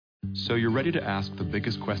So you're ready to ask the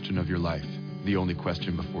biggest question of your life, the only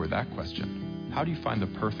question before that question. How do you find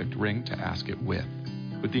the perfect ring to ask it with?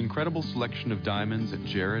 With the incredible selection of diamonds at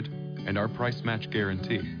Jared and our price match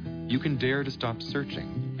guarantee, you can dare to stop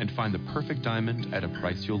searching and find the perfect diamond at a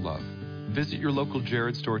price you'll love. Visit your local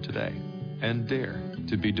Jared store today and dare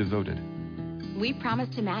to be devoted. We promise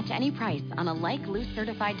to match any price on a like loose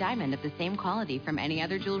certified diamond of the same quality from any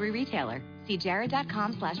other jewelry retailer. See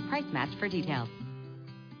jared.com/price match for details.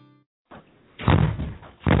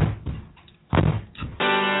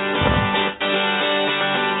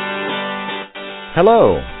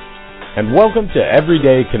 Hello, and welcome to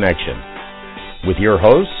Everyday Connection with your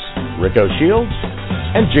hosts, Rico Shields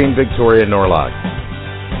and Jane Victoria Norlock,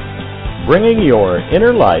 bringing your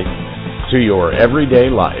inner light to your everyday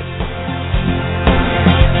life.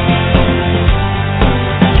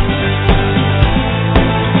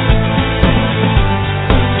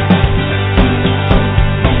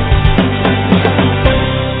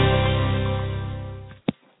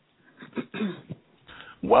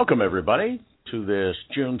 Welcome, everybody, to this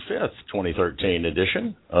June 5th, 2013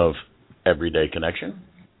 edition of Everyday Connection.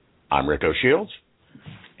 I'm Rico Shields,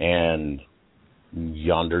 and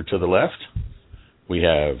yonder to the left, we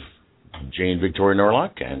have Jane Victoria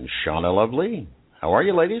Norlock and Shauna Lovely. How are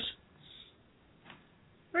you, ladies?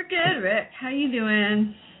 We're good, Rick. How you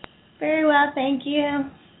doing? Very well, thank you.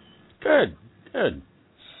 Good.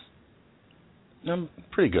 I'm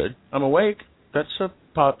pretty good. I'm awake. That's a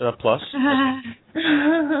plus.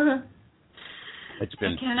 It's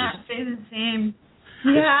been I cannot say the same.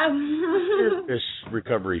 Yeah. This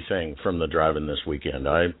recovery thing from the driving this weekend.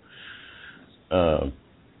 I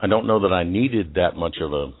don't know that I needed that much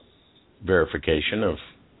of a verification of,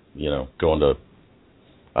 going to.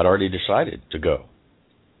 I'd already decided to go,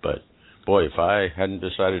 but boy, if I hadn't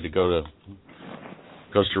decided to go to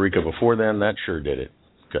Costa Rica before then, that sure did it.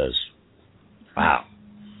 Because, wow,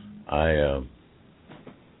 I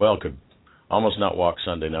could almost not walk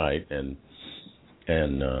Sunday night, and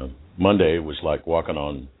Monday was like walking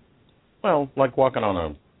on a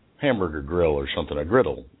hamburger grill or something, a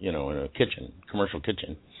griddle, in a kitchen, commercial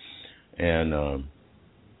kitchen,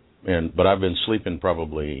 but I've been sleeping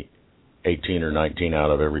probably 18 or 19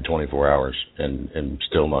 out of every 24 hours, and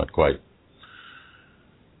still not quite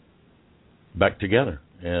back together,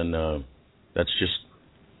 and that's just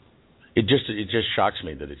it just shocks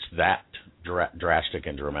me that it's that drastic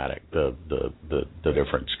and dramatic, the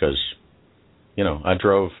difference, because I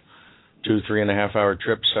drove 2-3.5 hour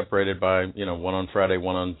trips separated by one on Friday,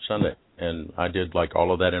 one on Sunday, and I did like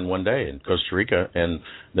all of that in one day in Costa Rica, and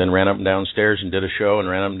then ran up and downstairs and did a show and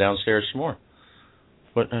ran up and downstairs some more.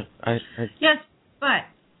 But yes, but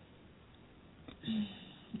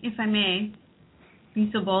if I may be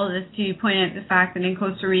so bold as to point out the fact that in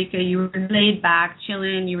Costa Rica you were laid back,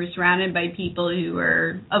 chilling, you were surrounded by people who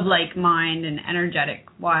were of like mind and energetic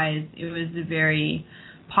wise. It was a very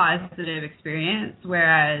positive experience,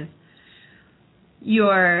 whereas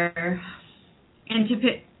your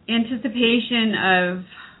anticipation of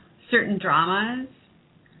certain dramas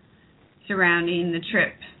surrounding the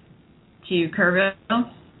trip to Kerrville.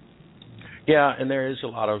 Yeah, and there is a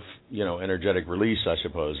lot of energetic release, I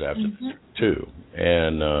suppose, after too,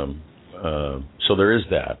 and so there is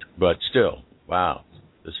that. But still, wow,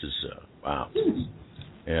 this is wow.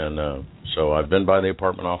 And so I've been by the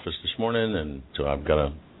apartment office this morning, and so I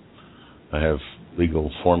have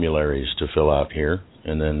legal formularies to fill out here,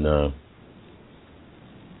 and then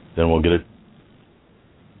we'll get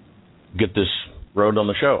this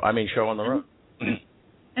show on the road.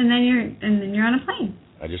 And then you're on a plane.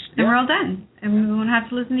 And we're all done, and we won't have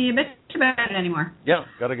to listen to you bitch about it anymore. Yeah,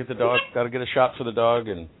 got to get the dog. Got to get a shot for the dog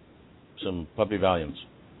and some puppy Valiums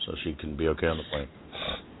so she can be okay on the plane.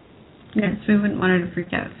 Yes, we wouldn't want her to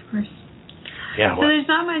freak out, of course. Yeah. So there's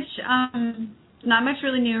not much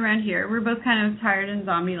really new around here. We're both kind of tired and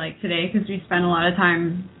zombie-like today because we spent a lot of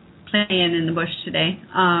time playing in the bush today.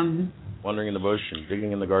 Wandering in the bush and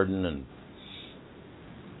digging in the garden and.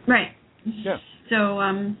 Right. Yeah. So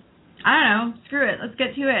I don't know. Screw it. Let's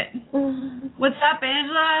get to it. What's up,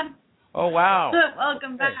 Angela? Oh, wow.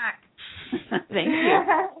 Welcome back. Thank you.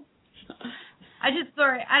 I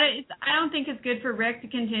don't think it's good for Rick to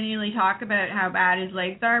continually talk about how bad his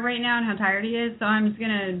legs are right now and how tired he is, so I'm just going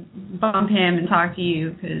to bump him and talk to you,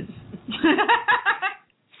 because...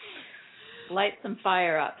 Light some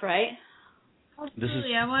fire up, right?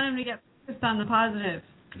 Absolutely. I want him to get focused on the positive.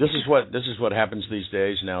 This is what happens these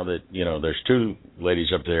days now that there's two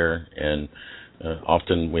ladies up there, and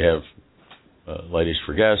often we have ladies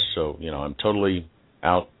for guests, so I'm totally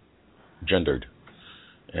out-gendered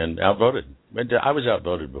and outvoted. I was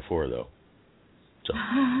outvoted before, though, So.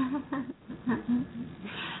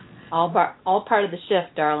 All part of the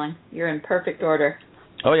shift, darling. You're in perfect order.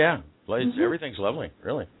 Oh yeah, everything's lovely,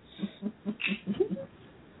 really.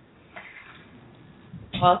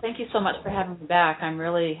 Well, thank you so much for having me back. I'm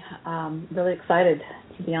really excited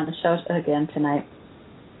to be on the show again tonight.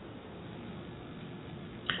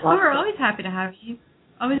 Well, we're always happy to have you.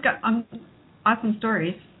 Always got awesome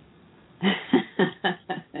stories.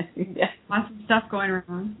 Yeah. Awesome stuff going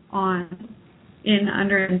on in,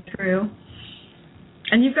 under, and through.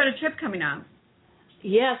 And you've got a trip coming up.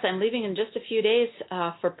 Yes, I'm leaving in just a few days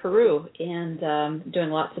for Peru, and doing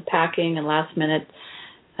lots of packing and last minute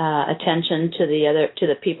attention to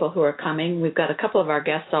the people who are coming. We've got a couple of our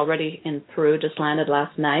guests already in Peru, just landed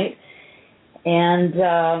last night, and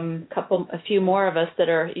a few more of us that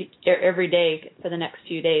are every day for the next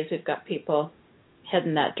few days. We've got people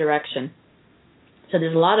heading that direction. So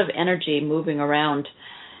there's a lot of energy moving around,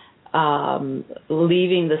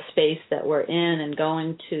 leaving the space that we're in and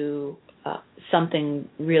going to something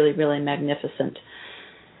really, really magnificent.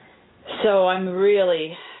 So I'm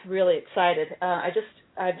really, really excited.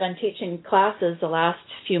 I've been teaching classes the last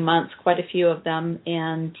few months, quite a few of them,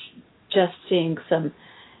 and just seeing some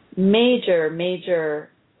major, major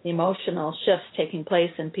emotional shifts taking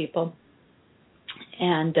place in people.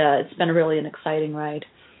 And it's been really an exciting ride.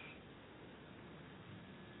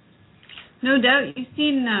 No doubt, you've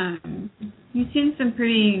seen some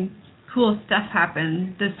pretty cool stuff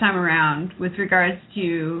happen this time around with regards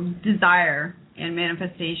to desire and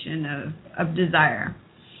manifestation of desire.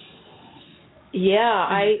 Yeah,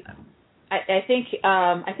 I think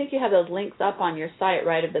you have those links up on your site,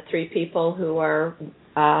 right, of the 3 people who are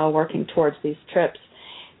working towards these trips.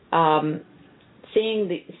 Seeing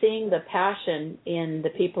the passion in the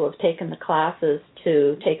people who've taken the classes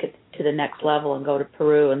to take it to the next level and go to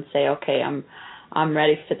Peru and say, okay, I'm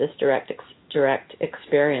ready for this direct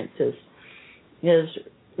experience is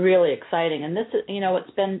really exciting. And this is,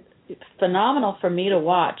 what's been phenomenal for me to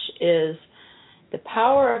watch is the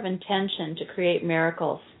power of intention to create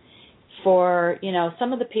miracles. For,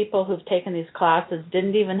 some of the people who've taken these classes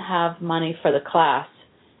didn't even have money for the class.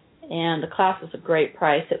 And the class was a great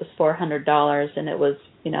price. It was $400, and it was,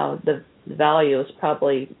 the value was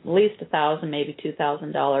probably at least $1,000, maybe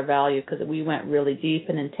 $2,000 value, because we went really deep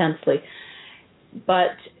and intensely.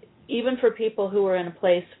 But even for people who were in a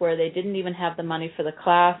place where they didn't even have the money for the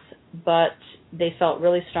class, but they felt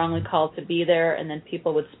really strongly called to be there, and then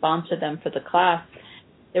people would sponsor them for the class,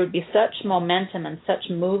 there would be such momentum and such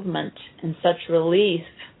movement and such relief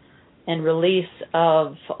and release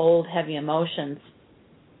of old heavy emotions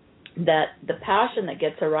that the passion that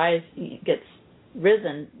gets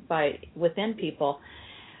risen within people,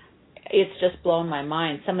 it's just blown my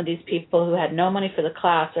mind. Some of these people who had no money for the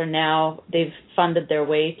class they've funded their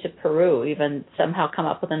way to Peru, even somehow come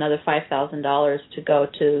up with another $5,000 to go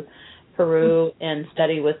to Peru and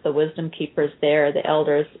study with the wisdom keepers there, the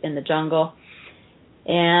elders in the jungle,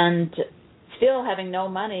 and still having no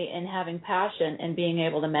money and having passion and being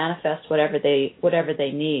able to manifest whatever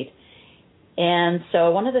they need. And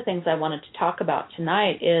so one of the things I wanted to talk about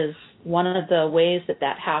tonight is one of the ways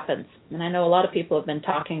that happens. And I know a lot of people have been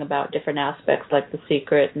talking about different aspects like The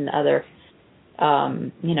Secret and other,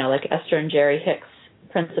 like Esther and Jerry Hicks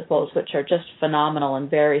principles, which are just phenomenal and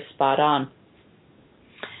very spot on.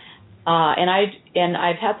 And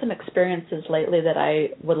I've had some experiences lately that I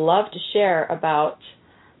would love to share about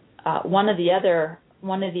one of the other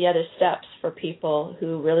steps for people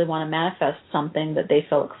who really want to manifest something that they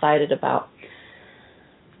feel excited about.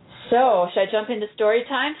 So, should I jump into story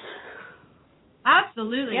time?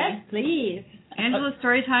 Absolutely. Yes, please. Angela's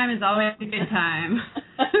story time is always a good time.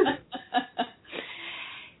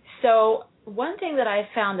 So, one thing that I've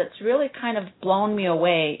found that's really kind of blown me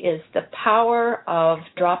away is the power of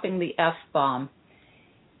dropping the F-bomb.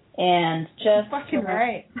 And just... Fucking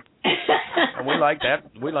right. We like that.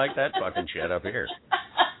 We like that fucking shit up here.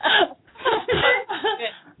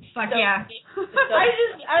 Fuck yeah. I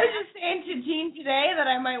was just saying to Jean today that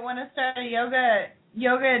I might want to start a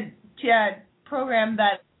yoga program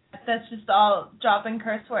that's just all dropping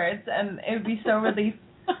curse words, and it would be so relief.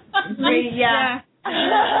 Yeah.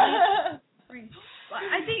 I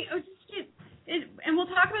think and we'll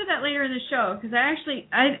talk about that later in the show, because I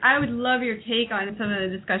would love your take on some of the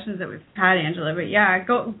discussions that we've had, Angela. But yeah,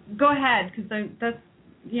 go ahead, because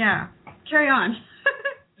carry on.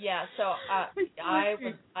 Yeah, so I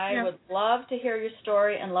would love to hear your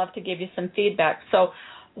story and love to give you some feedback. So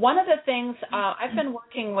one of the things I've been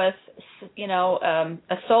working with,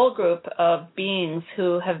 a soul group of beings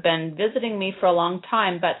who have been visiting me for a long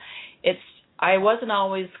time, but I wasn't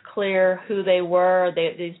always clear who they were.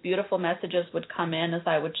 These beautiful messages would come in as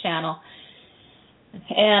I would channel,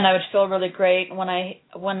 and I would feel really great. When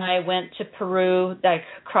I went to Peru, I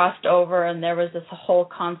crossed over, and there was this whole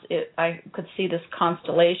I could see this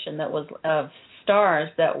constellation that was of stars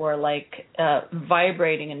that were like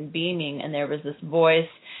vibrating and beaming, and there was this voice,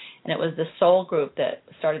 and it was the soul group that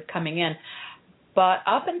started coming in. But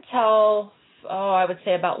up until I would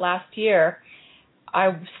say about last year,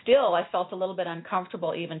 I felt a little bit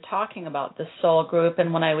uncomfortable even talking about the soul group.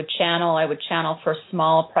 And when I would channel for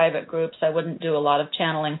small private groups. I wouldn't do a lot of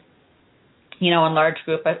channeling. In large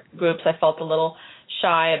groups, I felt a little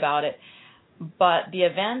shy about it. But the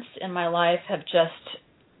events in my life have just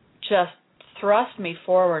thrust me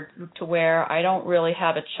forward to where I don't really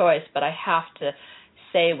have a choice, but I have to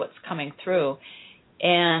say what's coming through.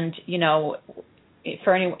 And,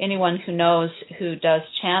 for anyone who does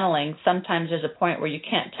channeling, sometimes there's a point where you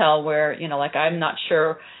can't tell where, like I'm not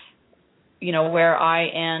sure, where I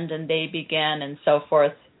end and they begin and so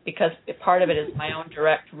forth, because part of it is my own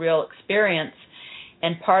direct, real experience,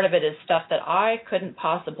 and part of it is stuff that I couldn't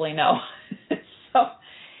possibly know.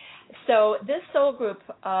 So this soul group,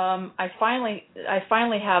 I finally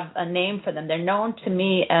have a name for them. They're known to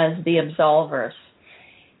me as the Absolvers,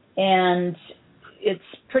 and it's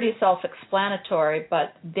pretty self-explanatory,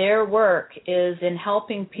 but their work is in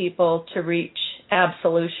helping people to reach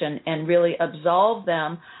absolution and really absolve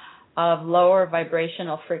them of lower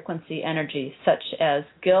vibrational frequency energies such as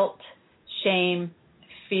guilt, shame,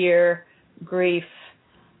 fear, grief,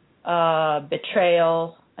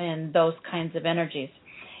 betrayal, and those kinds of energies.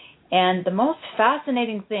 And the most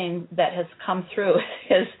fascinating thing that has come through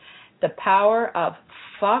is the power of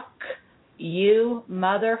fuck you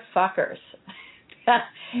motherfuckers.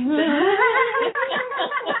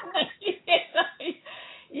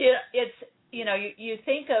 You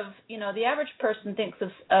think of, the average person thinks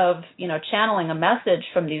of channeling a message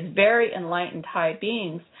from these very enlightened high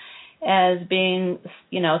beings as being,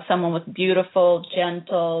 someone with beautiful,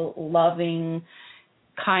 gentle, loving,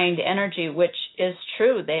 kind energy, which is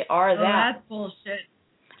true. They are that. That's bullshit.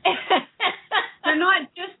 They're not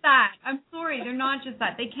just that. I'm sorry, they're not just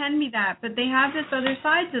that. They can be that, but they have this other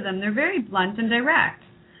side to them. They're very blunt and direct.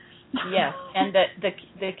 Yes, and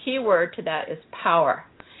the key word to that is power.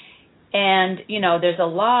 And there's a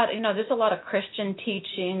lot of Christian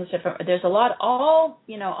teachings. There's a lot.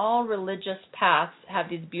 All religious paths have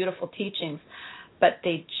these beautiful teachings, but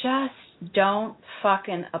they just don't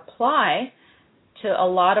fucking apply to a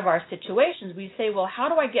lot of our situations. We say, well, how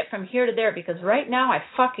do I get from here to there? Because right now I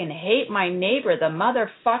fucking hate my neighbor, the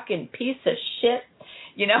motherfucking piece of shit,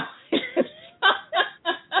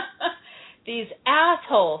 these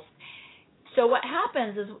assholes. So what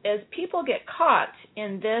happens is people get caught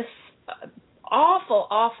in this awful,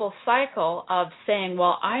 awful cycle of saying,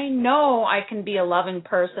 well, I know I can be a loving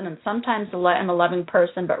person, and sometimes I'm a loving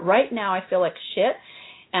person, but right now I feel like shit,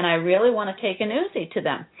 and I really want to take an Uzi to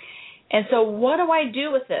them. And so what do I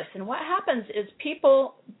do with this? And what happens is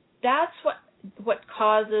that's what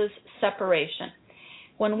causes separation.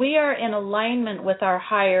 When we are in alignment with our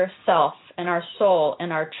higher self and our soul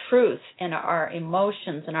and our truth and our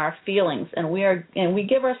emotions and our feelings, and we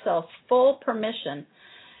give ourselves full permission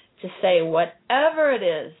to say whatever it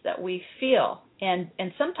is that we feel, and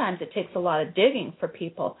sometimes it takes a lot of digging for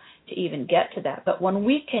people to even get to that. But when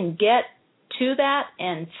we can get to that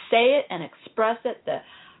and say it and express it,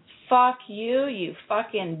 fuck you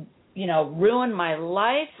fucking, ruined my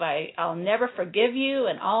life, I'll never forgive you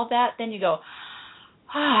and all that, then you go,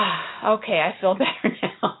 okay, I feel better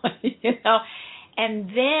now, and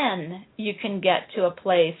then you can get to a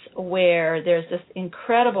place where there's this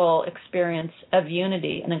incredible experience of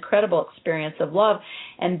unity, an incredible experience of love,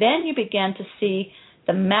 and then you begin to see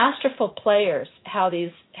the masterful players, how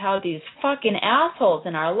these fucking assholes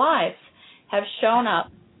in our lives have shown up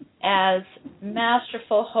as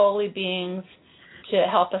masterful, holy beings to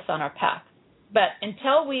help us on our path. But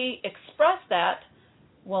until we express that,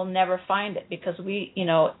 we'll never find it, because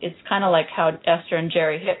it's kind of like how Esther and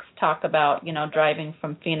Jerry Hicks talk about, driving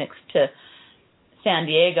from Phoenix to San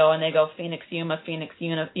Diego, and they go Phoenix, Yuma, Phoenix,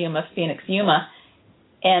 Yuma, Phoenix, Yuma,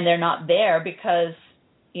 and they're not there because,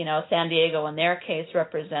 San Diego in their case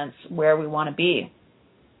represents where we want to be.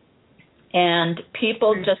 And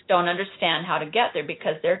people just don't understand how to get there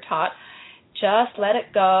because they're taught, just let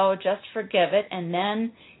it go, just forgive it. And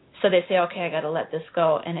then, so they say, okay, I got to let this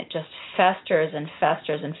go. And it just festers and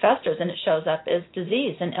festers and festers, and it shows up as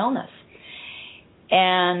disease and illness.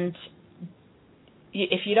 And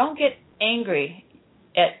if you don't get angry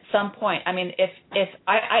at some point, I mean, if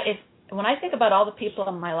when I think about all the people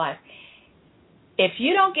in my life, if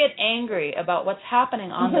you don't get angry about what's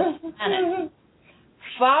happening on this planet,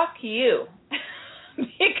 fuck you.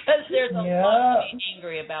 Because there's a lot to be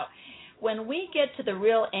angry about. When we get to the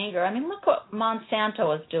real anger, I mean, look what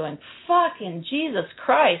Monsanto is doing. Fucking Jesus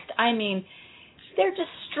Christ. I mean, they're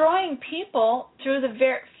destroying people through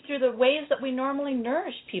the ways that we normally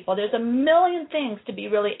nourish people. There's a million things to be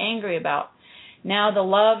really angry about. Now the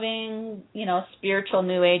loving, spiritual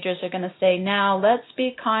New Agers are going to say, now let's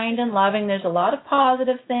be kind and loving. There's a lot of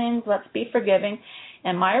positive things. Let's be forgiving.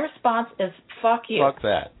 And my response is, fuck you. Fuck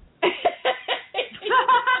that.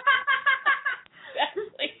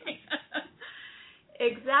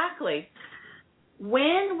 Exactly.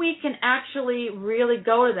 When we can actually really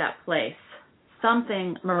go to that place,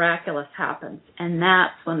 something miraculous happens, and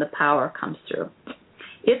that's when the power comes through.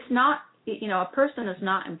 It's not, a person is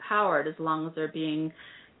not empowered as long as they're being,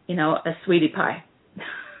 a sweetie pie.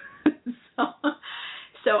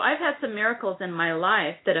 So I've had some miracles in my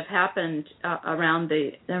life that have happened around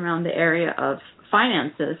the area of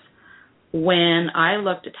finances when I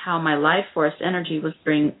looked at how my life force energy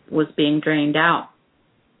was being drained out.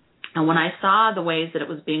 And when I saw the ways that it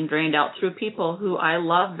was being drained out through people who I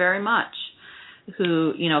love very much,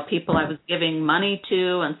 who, people I was giving money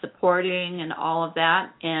to and supporting and all of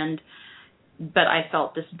that, but I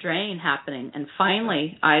felt this drain happening. And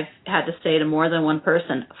finally, I've had to say to more than one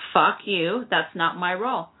person, fuck you, that's not my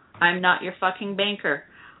role. I'm not your fucking banker.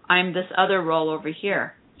 I'm this other role over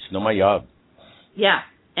here. It's not my job. Yeah.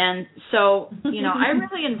 And so, I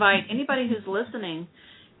really invite anybody who's listening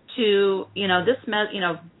to,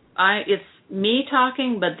 it's me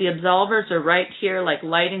talking, but the absolvers are right here, like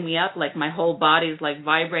lighting me up, like my whole body's like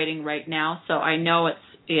vibrating right now. So I know it's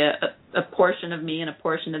a portion of me and a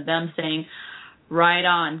portion of them saying, right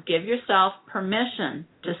on, give yourself permission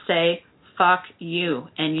to say, fuck you.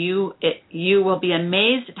 And you will be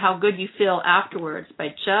amazed at how good you feel afterwards by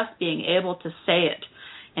just being able to say it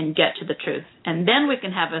and get to the truth. And then we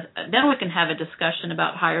can have a discussion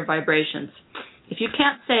about higher vibrations. If you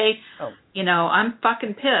can't say, I'm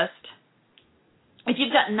fucking pissed, if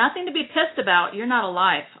you've got nothing to be pissed about, you're not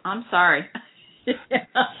alive. I'm sorry.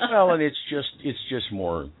 Well, and it's just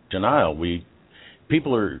more denial.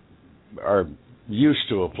 People are used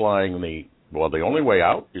to applying the only way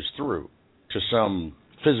out is through to some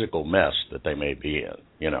physical mess that they may be in.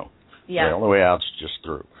 Yeah. The only way out's just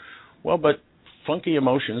through. Well, but funky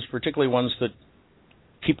emotions, particularly ones that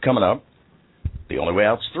keep coming up, the only way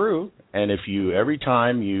out's through. And if every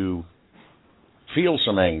time you feel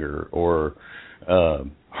some anger or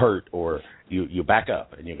hurt, or you back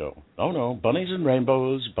up and you go, oh no, bunnies and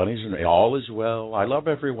rainbows, all is well. I love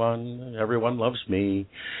everyone. Everyone loves me.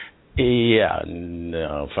 Yeah,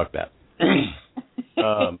 no, fuck that.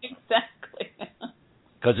 Exactly.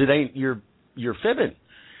 Because it ain't you're fibbing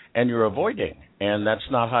and you're avoiding, and that's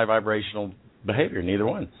not high vibrational behavior. Neither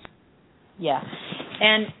one. Yeah,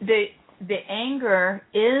 and the anger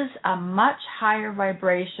is a much higher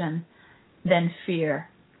vibration than fear,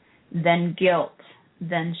 than guilt,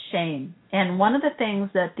 than shame. And one of the things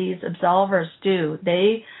that these absolvers do,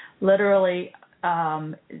 they literally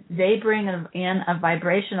they bring in a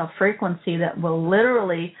vibrational frequency that will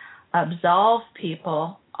literally absolve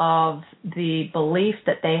people of the belief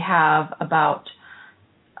that they have about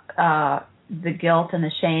the guilt and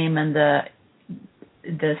the shame and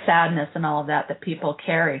the sadness and all of that people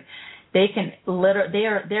carry. They can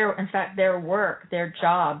they're in fact their work, their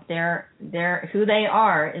job, their who they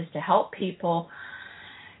are is to help people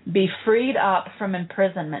be freed up from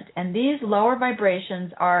imprisonment. And these lower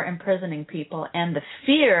vibrations are imprisoning people. And the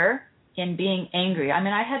fear in being angry. I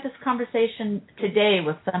mean, I had this conversation today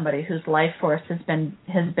with somebody whose life force has been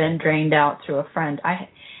drained out through a friend.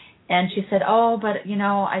 And she said, "Oh, but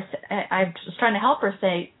I was trying to help her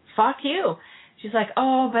say, fuck you." She's like,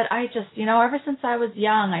 "Oh, but I just, ever since I was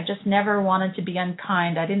young, I just never wanted to be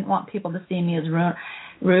unkind. I didn't want people to see me as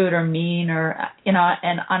rude or mean or, and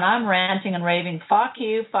I'm ranting and raving, fuck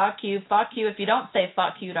you, fuck you, fuck you, if you don't say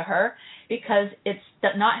fuck you to her, because it's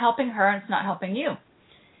not helping her and it's not helping you."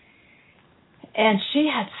 And she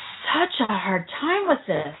had such a hard time with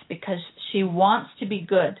this because she wants to be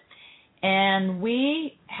good. And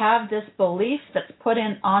we have this belief that's put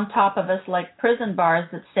in on top of us like prison bars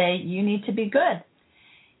that say you need to be good.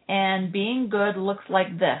 And being good looks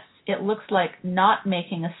like this. It looks like not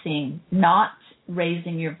making a scene, not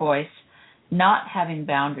raising your voice, not having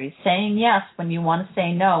boundaries, saying yes when you want to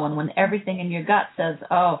say no, and when everything in your gut says,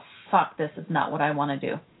 oh, fuck, this is not what I want to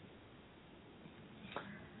do.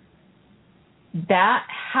 That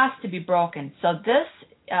has to be broken. So this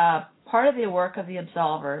part of the work of the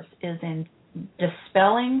absolvers is in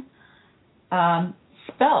dispelling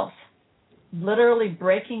spells. literally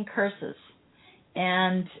breaking curses.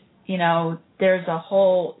 And, there's a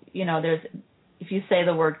whole, if you say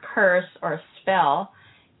the word curse or spell,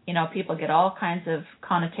 people get all kinds of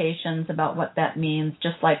connotations about what that means.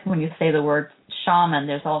 Just like when you say the word shaman,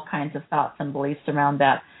 there's all kinds of thoughts and beliefs around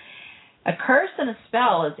that. A curse and a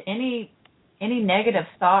spell is any negative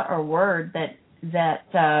thought or word that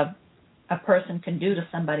a person can do to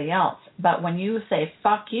somebody else. But when you say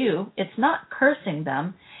fuck you, it's not cursing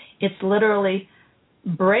them. It's literally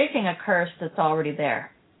breaking a curse that's already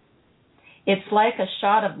there. It's like a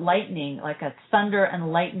shot of lightning, like a thunder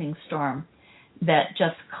and lightning storm that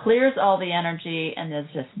just clears all the energy, and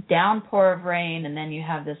there's this downpour of rain, and then you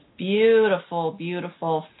have this beautiful,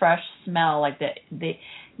 beautiful, fresh smell. Like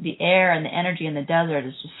the air and the energy in the desert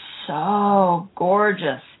is just so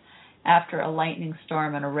gorgeous after a lightning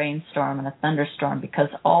storm and a rainstorm and a thunderstorm, because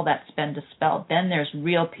all that's been dispelled. Then there's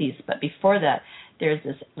real peace. But before that, there's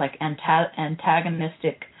this like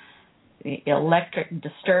antagonistic, electric,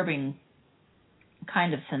 disturbing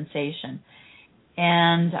kind of sensation.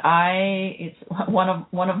 And it's one of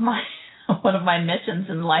my missions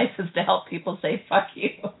in life is to help people say fuck you.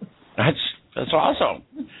 That's awesome.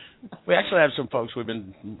 We actually have some folks we've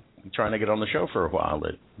been trying to get on the show for a while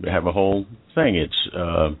that have a whole thing. It's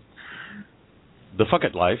the fuck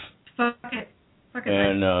it life. Fuck it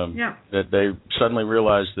and life. That they suddenly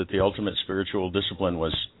realized that the ultimate spiritual discipline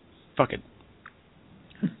was fuck it.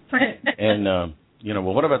 Fuck it. And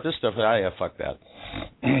well, what about this stuff? Fuck that.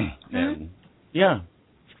 And yeah.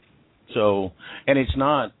 So, and it's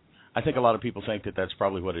not. I think a lot of people think that that's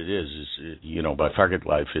probably what it is. By fuck it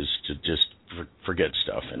life is to just forget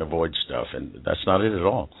stuff and avoid stuff, and that's not it at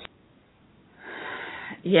all.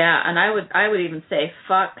 Yeah, and I would even say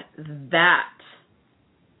fuck that.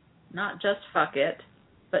 Not just fuck it,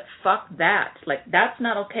 but fuck that. Like, that's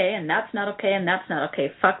not okay, and that's not okay, and that's not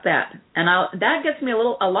okay. Fuck that. And that gets me a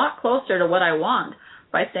lot closer to what I want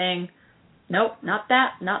by saying, nope, not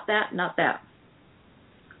that, not that, not that.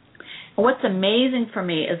 And what's amazing for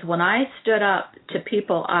me is when I stood up to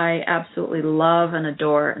people I absolutely love and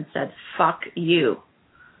adore and said, fuck you.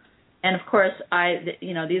 And of course,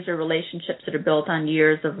 these are relationships that are built on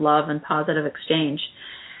years of love and positive exchange.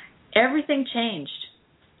 Everything changed.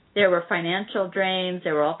 There were financial drains.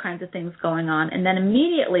 There were all kinds of things going on. And then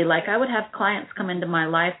immediately, like, I would have clients come into my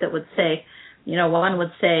life that would say, one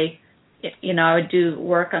would say, I would do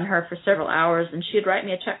work on her for several hours, and she'd write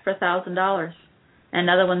me a check for $1,000.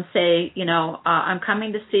 Another one say, I'm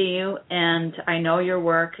coming to see you, and I know your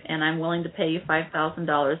work, and I'm willing to pay you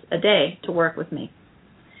 $5,000 a day to work with me.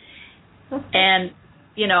 And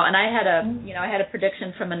and I had a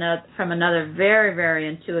prediction from another very, very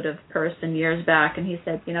intuitive person years back, and he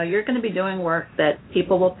said, you're going to be doing work that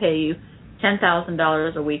people will pay you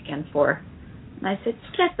 $10,000 a weekend for. And I said,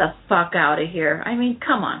 get the fuck out of here. I mean,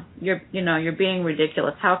 come on. You're being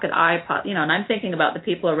ridiculous. How could I and I'm thinking about the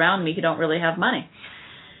people around me who don't really have money.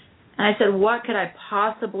 And I said, what could I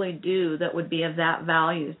possibly do that would be of that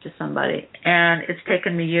value to somebody? And it's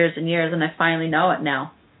taken me years and years, and I finally know it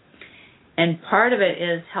now. And part of it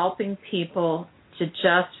is helping people to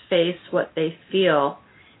just face what they feel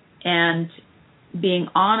and being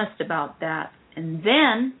honest about that. And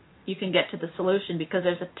then you can get to the solution, because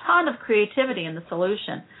there's a ton of creativity in the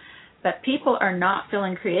solution. But people are not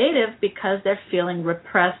feeling creative because they're feeling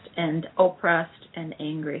repressed and oppressed and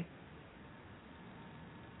angry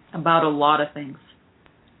about a lot of things.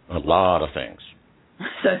 A lot of things.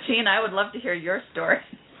 So, Gene, I would love to hear your story.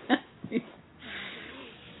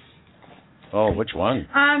 Oh, which one?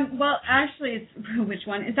 Well, actually, which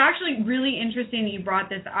one? It's actually really interesting that you brought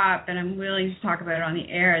this up, and I'm willing to talk about it on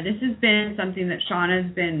the air. This has been something that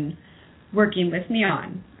Shauna's been working with me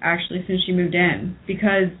on, actually, since she moved in,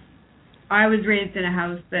 because I was raised in a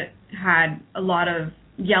house that had a lot of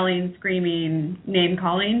yelling, screaming,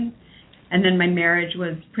 name-calling, and then my marriage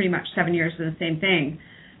was pretty much 7 years of the same thing.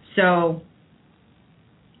 So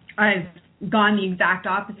I've gone the exact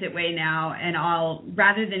opposite way now, and I'll,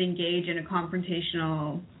 rather than engage in a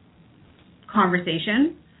confrontational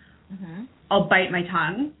conversation, I'll bite my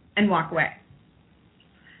tongue and walk away.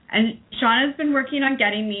 And Shauna's been working on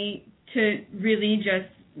getting me to really just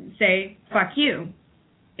say, fuck you,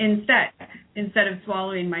 instead of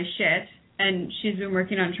swallowing my shit. And she's been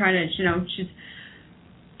working on trying to, she's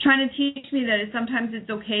trying to teach me that sometimes it's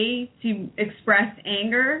okay to express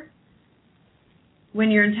anger when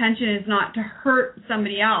your intention is not to hurt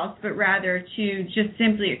somebody else, but rather to just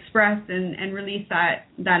simply express and release that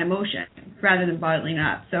emotion rather than bottling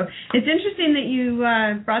up. So it's interesting that you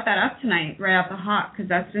brought that up tonight right off the hop, because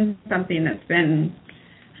that's been something that's been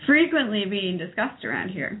frequently being discussed around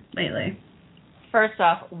here lately. First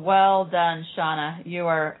off, well done, Shauna. You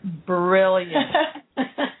are brilliant.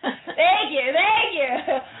 Thank you.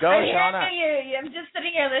 Go, Shauna. I'm just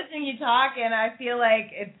sitting here listening to you talk, and I feel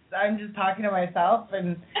like I'm just talking to myself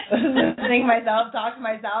and listening to myself talk to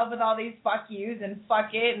myself with all these fuck yous and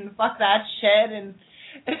fuck it and fuck that shit and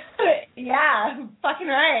yeah, fucking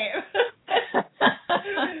right.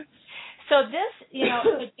 So this,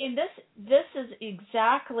 in this is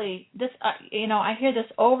exactly this. I hear this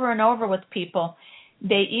over and over with people.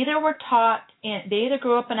 They either were taught, they either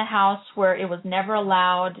grew up in a house where it was never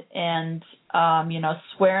allowed, and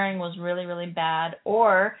swearing was really, really bad,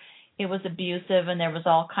 or it was abusive and there was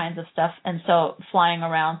all kinds of stuff, and so flying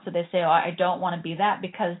around. So they say, "Oh, I don't want to be that,"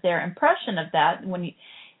 because their impression of that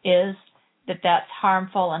is that that's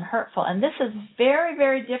harmful and hurtful. And this is very,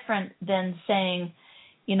 very different than saying,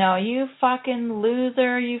 you fucking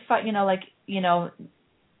loser,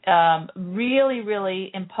 really,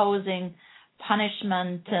 really imposing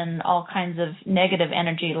punishment and all kinds of negative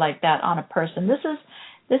energy like that on a person.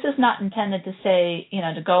 This is not intended to say,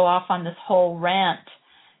 to go off on this whole rant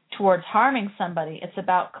towards harming somebody. It's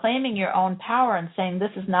about claiming your own power and saying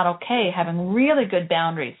this is not okay, having really good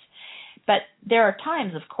boundaries. But there are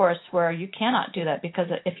times, of course, where you cannot do that, because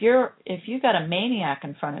if you've got a maniac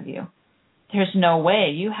in front of you, there's no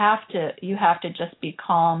way. You have to just be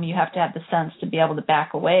calm. You have to have the sense to be able to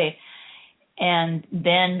back away. And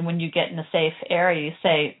then when you get in a safe area, you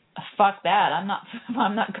say, "Fuck that! I'm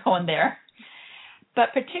not going there."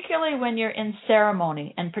 But particularly when you're in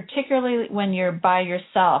ceremony, and particularly when you're by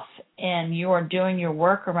yourself and you are doing your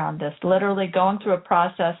work around this, literally going through a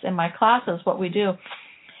process. In my classes, what we do,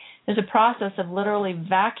 there's a process of literally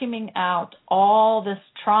vacuuming out all this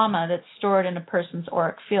trauma that's stored in a person's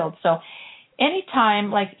auric field. So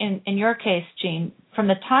anytime, like in your case, Jean, from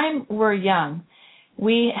the time we're young,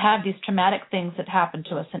 we have these traumatic things that happen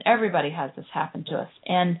to us, and everybody has this happen to us.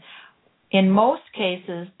 And in most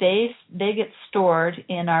cases, they get stored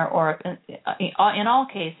in our auric. In all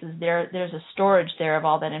cases, there's a storage there of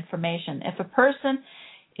all that information. If a person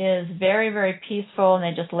is very, very peaceful and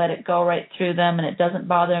they just let it go right through them and it doesn't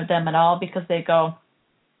bother them at all, because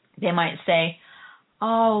they might say,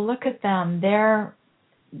 "Oh, look at them, they're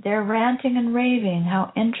ranting and raving.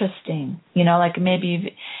 How interesting." Like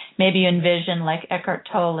maybe you envision like Eckhart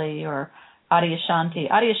Tolle or Adyashanti.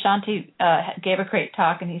 Adyashanti gave a great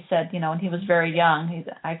talk, and he said, when he was very young,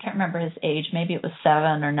 I can't remember his age, maybe it was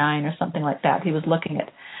 7 or 9 or something like that. He was looking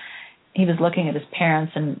at his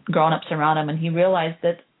parents and grown-ups around him, and he realized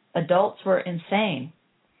that adults were insane.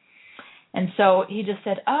 And so he just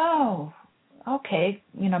said, "Oh, okay,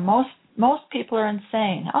 most people are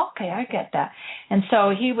insane. Okay, I get that." And so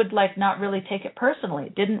he would not really take it personally.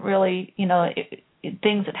 It didn't really,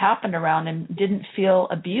 things that happened around him didn't feel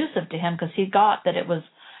abusive to him, because he got that it was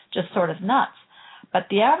just sort of nuts. But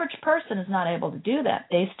the average person is not able to do that.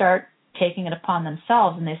 They start taking it upon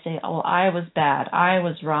themselves, and they say, "Oh, I was bad. I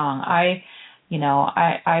was wrong.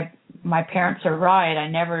 My parents are right. I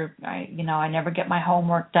never get my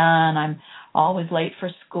homework done. I'm always late for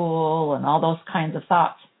school," and all those kinds of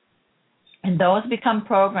thoughts. And those become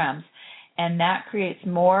programs, and that creates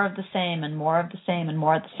more of the same and more of the same and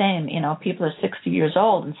more of the same. People are 60 years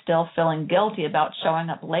old and still feeling guilty about showing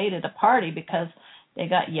up late at a party because they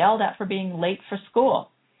got yelled at for being late for school.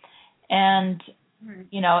 And,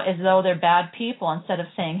 as though they're bad people, instead of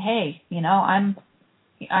saying, "Hey,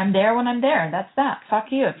 I'm there when I'm there. That's that.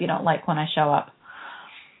 Fuck you if you don't like when I show up."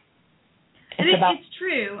 It's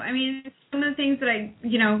true. I mean, some of the things that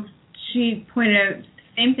she pointed out,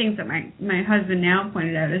 same things that my husband now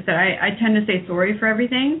pointed out, is that I tend to say sorry for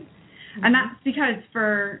everything. Mm-hmm. And that's because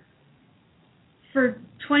for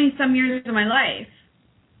 20-some years of my life,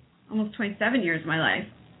 almost 27 years of my life,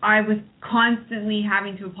 I was constantly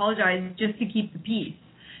having to apologize just to keep the peace.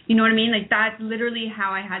 You know what I mean? Like, that's literally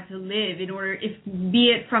how I had to live in order,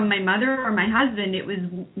 be it from my mother or my husband, it was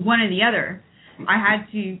one or the other. I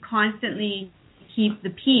had to constantly keep the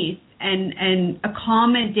peace and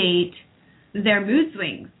accommodate their mood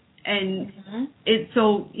swings. And it's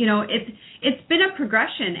been a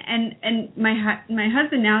progression, and my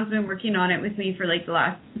husband now has been working on it with me for like the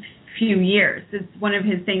last few years. It's one of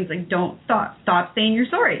his things, like, don't stop saying you're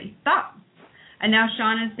sorry, stop. And now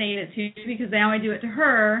Shauna's saying it too, because now I do it to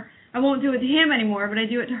her. I won't do it to him anymore, but I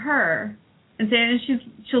do it to her, and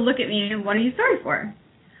she'll look at me and, "What are you sorry for?"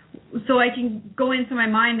 So I can go into my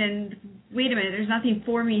mind and, wait a minute, there's nothing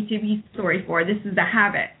for me to be sorry for. This is a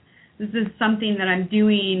habit. This is something that I'm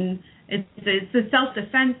doing. It's a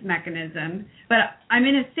self-defense mechanism, but I'm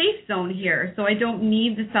in a safe zone here, so I don't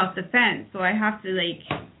need the self-defense. So I have to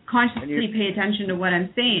consciously pay attention to what I'm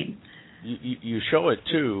saying. You show it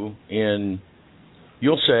too in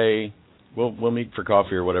you'll say, we'll meet for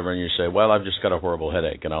coffee or whatever, and you say, well, I've just got a horrible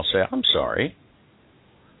headache. And I'll say, I'm sorry.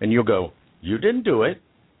 And you'll go, you didn't do it.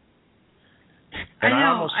 And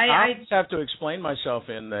I just have to explain myself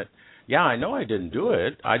in that, yeah, I know I didn't do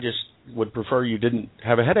it. I just would prefer you didn't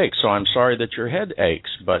have a headache. So I'm sorry that your head aches,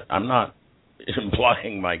 but I'm not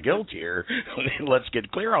implying my guilt here. Let's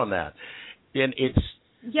get clear on that. And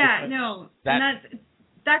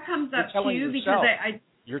that comes up too, because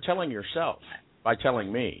you're telling yourself by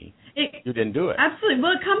telling me you didn't do it. Absolutely.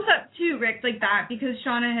 Well, it comes up too, Rick, like that, because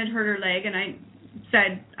Shauna had hurt her leg, and I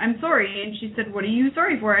said, I'm sorry, and she said, what are you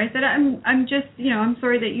sorry for? I said, I'm just, I'm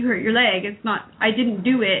sorry that you hurt your leg. It's not, I didn't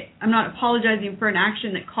do it. I'm not apologizing for an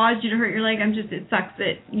action that caused you to hurt your leg. it sucks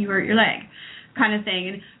that you hurt your leg, kind of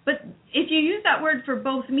thing. But if you use that word for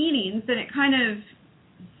both meanings, then it confuses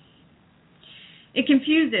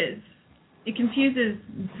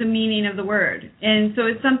the meaning of the word. And so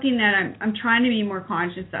it's something that I'm trying to be more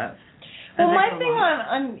conscious of. Well, my thing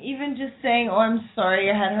on even just saying, oh, I'm sorry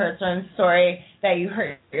your head hurts, or I'm sorry that you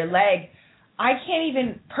hurt your leg, I can't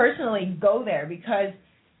even personally go there, because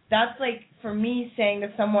that's like, for me, saying to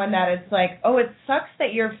someone that it's like, oh, it sucks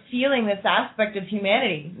that you're feeling this aspect of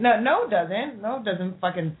humanity. No, it doesn't. No, it doesn't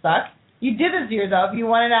fucking suck. You did this to yourself. You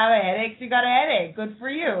wanted to have a headache, so you got a headache. Good for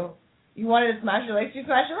you. You wanted to smash your leg, so you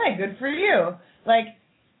smashed your leg. Good for you. Like,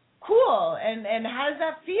 cool. And how does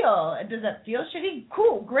that feel? Does that feel shitty?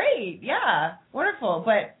 Cool. Great. Yeah. Wonderful.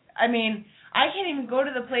 But, I mean, I can't even go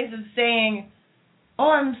to the place of saying,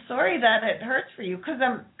 oh, I'm sorry that it hurts for you, because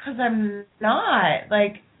I'm not.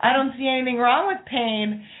 Like, I don't see anything wrong with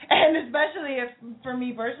pain. And especially if, for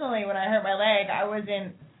me personally, when I hurt my leg, I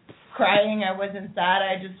wasn't crying. I wasn't sad.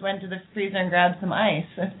 I just went to the freezer and grabbed some ice.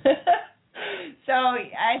 So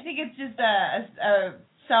I think it's just a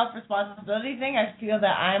self-responsibility thing. I feel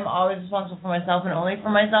that I'm always responsible for myself and only for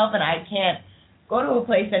myself, and I can't go to a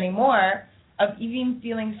place anymore of even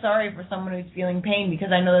feeling sorry for someone who's feeling pain,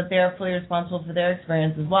 because I know that they're fully responsible for their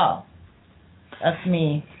experience as well. That's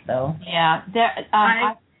me, though. Yeah.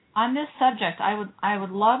 On this subject, I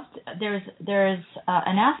would love there's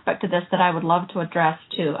an aspect to this that I would love to address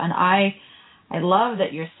too, and I love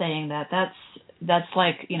that you're saying that. That's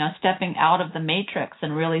like, stepping out of the matrix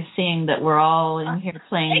and really seeing that we're all in here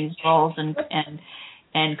playing these roles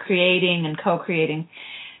and creating and co-creating.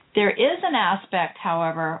 There is an aspect,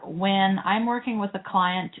 however, when I'm working with a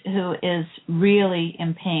client who is really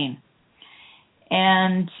in pain.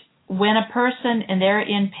 And when a person, and they're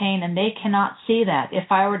in pain and they cannot see that,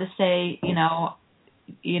 if I were to say,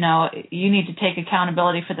 you need to take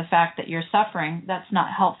accountability for the fact that you're suffering, that's not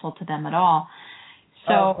helpful to them at all.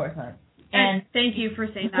 So, of course not. And thank you for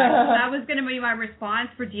saying that. That was going to be my response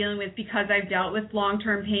for dealing with, because I've dealt with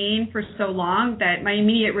long-term pain for so long, that my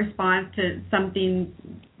immediate response to something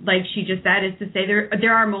like she just said is to say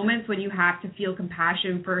there are moments when you have to feel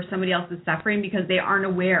compassion for somebody else's suffering, because they aren't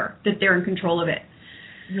aware that they're in control of it.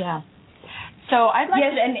 Yeah. So I'd like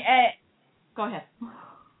go ahead.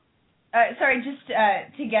 Sorry, just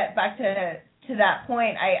to get back to that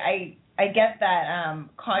point, I get that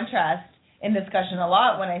contrast in discussion a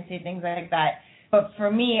lot when I say things like that. But for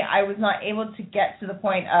me, I was not able to get to the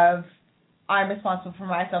point of I'm responsible for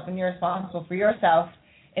myself and you're responsible for yourself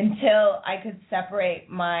until I could separate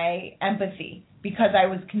my empathy, because I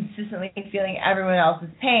was consistently feeling everyone else's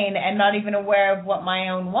pain and not even aware of what my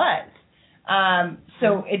own was.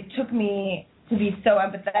 So it took me to be so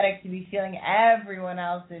empathetic, to be feeling everyone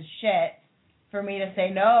else's shit, for me to say,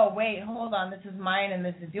 no, wait, hold on, this is mine and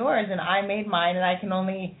this is yours, and I made mine and I can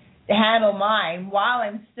only handle mine while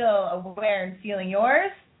I'm still aware and feeling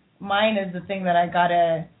yours. Mine is the thing that I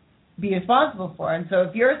gotta be responsible for. And so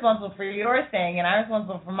if you're responsible for your thing and I'm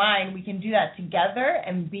responsible for mine, we can do that together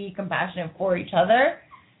and be compassionate for each other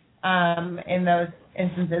in those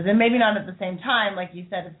instances. And maybe not at the same time, like you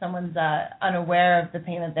said, if someone's unaware of the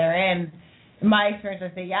pain that they're in my experience,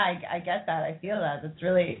 I say, yeah, I get that. I feel that. That's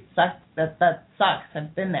really sucks. That sucks.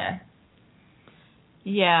 I've been there.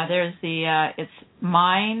 Yeah, there's it's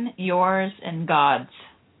mine, yours, and God's.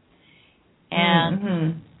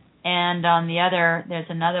 And and on the other, there's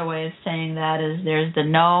another way of saying that is there's the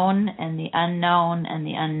known and the unknown and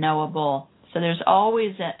the unknowable. So there's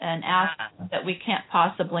always an aspect that we can't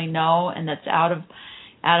possibly know and that's out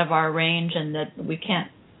of our range and that we can't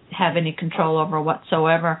have any control over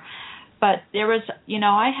whatsoever. But there was,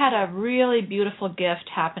 I had a really beautiful gift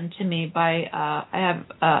happen to me by, I have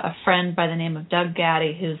a friend by the name of Doug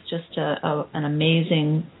Gaddy, who's just an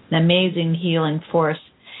amazing healing force.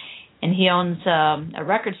 And he owns a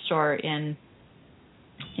record store in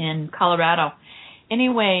Colorado.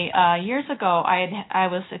 anyway, years ago, I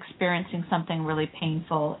was experiencing something really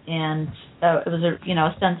painful, and it was a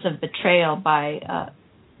sense of betrayal by a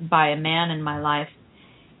man in my life.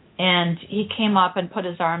 And he came up and put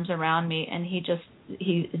his arms around me, and he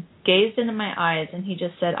gazed into my eyes, and he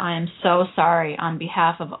just said, "I am so sorry on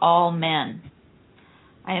behalf of all men.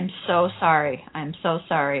 I am so sorry. I'm so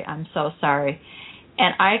sorry. I'm so sorry."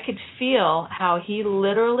 And I could feel how he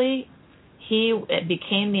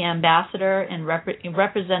became the ambassador and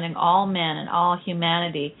representing all men and all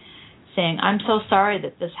humanity, saying, "I'm so sorry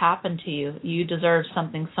that this happened to you. You deserve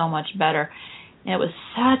something so much better." And it was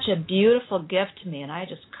such a beautiful gift to me, and I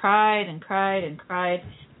just cried and cried and cried.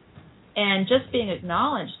 And just being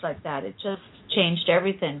acknowledged like that, it just changed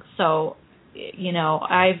everything. So,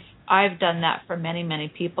 I've done that for many, many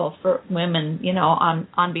people, for women,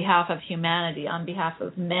 on behalf of humanity, on behalf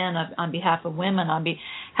of men, on behalf of women, on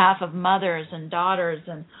behalf of mothers and daughters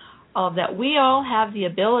and all of that. We all have the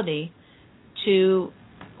ability to,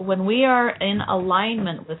 when we are in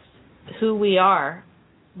alignment with who we are,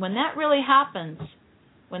 when that really happens,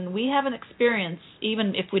 when we have an experience,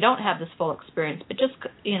 even if we don't have this full experience, but just,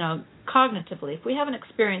 cognitively, if we have an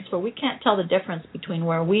experience where we can't tell the difference between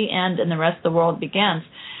where we end and the rest of the world begins,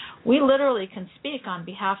 we literally can speak on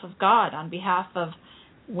behalf of God, on behalf of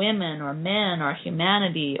women or men or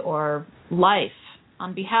humanity or life,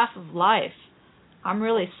 on behalf of life. I'm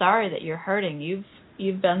really sorry that you're hurting.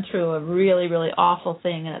 You've been through a really, really awful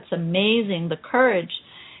thing, and it's amazing the courage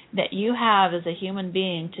that you have as a human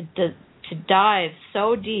being to dive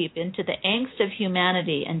so deep into the angst of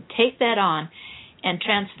humanity and take that on and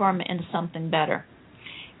transform it into something better.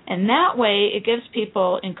 And that way it gives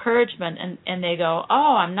people encouragement, and they go,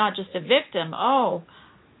 "Oh, I'm not just a victim. Oh,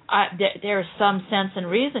 there's some sense and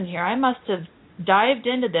reason here. I must have dived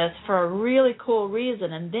into this for a really cool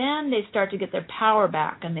reason." And then they start to get their power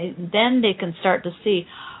back, and then they can start to see,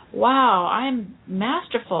 "Wow, I'm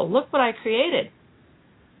masterful. Look what I created."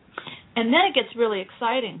 And then it gets really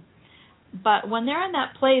exciting. But when they're in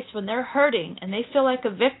that place, when they're hurting and they feel like a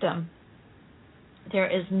victim, there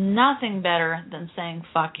is nothing better than saying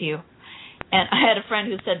 "fuck you." And I had a friend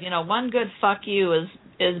who said, one good "fuck you" is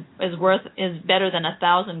better than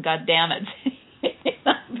 1,000 "god damn it."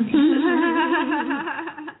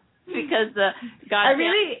 Because the "god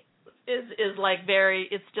damn it" is like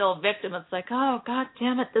it's still victim. It's like, "Oh, god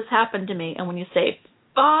damn it, this happened to me." And when you say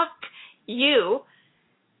 "fuck you,"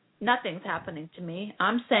 nothing's happening to me.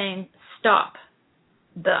 I'm saying stop.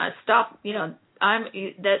 The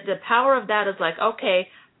power of that is like, okay,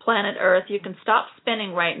 planet Earth, you can stop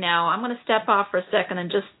spinning right now. I'm going to step off for a second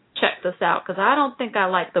and just check this out, because I don't think I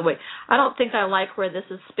like where this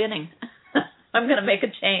is spinning. I'm going to make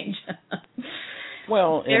a change.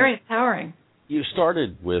 Well, very empowering. You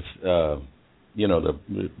started with the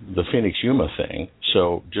Phoenix Yuma thing.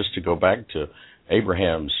 So just to go back to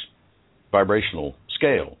Abraham's vibrational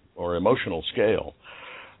scale or emotional scale,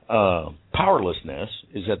 powerlessness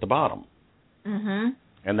is at the bottom. Mm-hmm.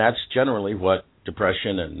 And that's generally what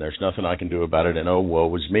depression and "there's nothing I can do about it" and "oh,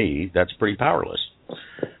 woe is me," that's pretty powerless.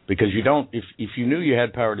 Because you don't, if you knew you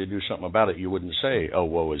had power to do something about it, you wouldn't say, "oh,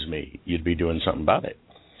 woe is me." You'd be doing something about it.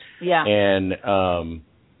 Yeah. And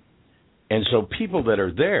so people that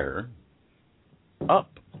are there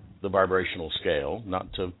up the vibrational scale,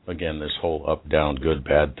 not to, again, this whole up, down, good,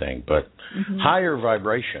 bad thing, but higher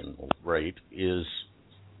vibration rate is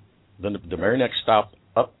the very next stop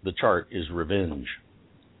up the chart is revenge.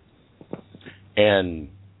 And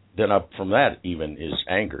then up from that even is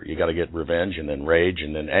anger. You got to get revenge and then rage,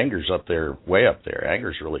 and then anger's up there, way up there.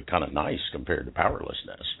 Anger's really kind of nice compared to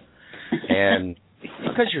powerlessness. And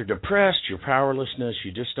because you're depressed, you're powerlessness,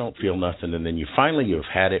 you just don't feel nothing, and then you've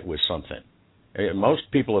had it with something.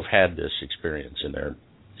 Most people have had this experience in their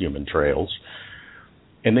human trails.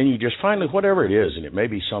 And then you just finally, whatever it is, and it may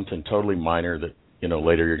be something totally minor that,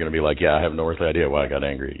 later you're going to be like, "yeah, I have no earthly idea why I got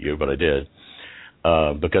angry at you, but I did."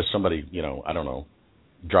 Because somebody, I don't know,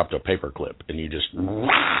 dropped a paper clip, and you just...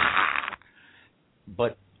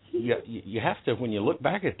 But you have to, when you look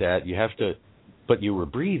back at that, you have to... But you were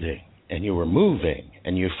breathing, and you were moving,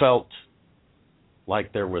 and you felt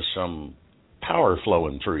like there was some power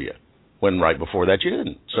flowing through you, when right before that you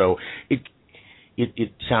didn't. So it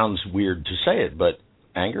sounds weird to say it, but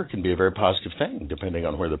anger can be a very positive thing, depending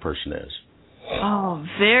on where the person is. Oh,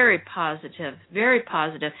 very positive, very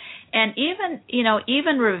positive. And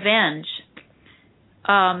even revenge,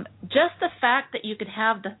 just the fact that you could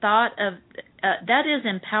have the thought of, that is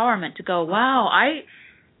empowerment to go, wow, I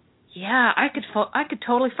could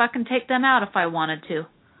totally fucking take them out if I wanted to.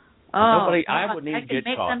 Oh, I wouldn't even get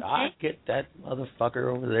caught. I'd get that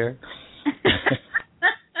motherfucker over there.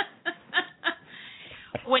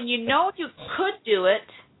 when you know you could do it,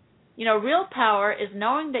 real power is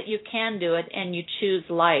knowing that you can do it and you choose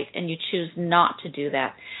light and you choose not to do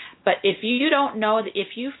that. But if you don't know, if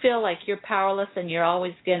you feel like you're powerless and you're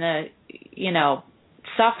always going to,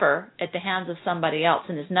 suffer at the hands of somebody else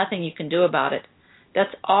and there's nothing you can do about it,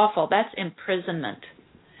 that's awful. That's imprisonment.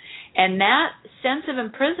 And that sense of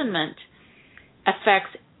imprisonment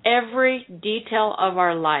affects every detail of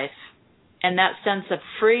our life. And that sense of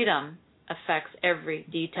freedom affects every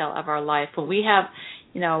detail of our life. When we have,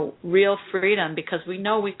 real freedom, because we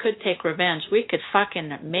know we could take revenge. We could fucking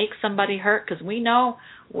make somebody hurt because we know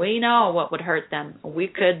what would hurt them. We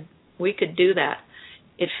could do that.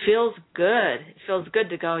 It feels good. It feels good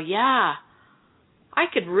to go, yeah, I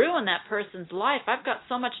could ruin that person's life. I've got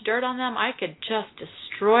so much dirt on them, I could just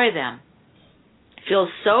destroy them. It feels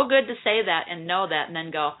so good to say that and know that and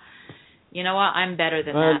then go, you know what, I'm better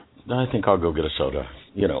than that. I think I'll go get a soda,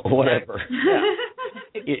 whatever.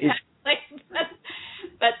 Yeah.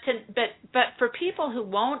 But for people who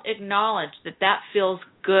won't acknowledge that feels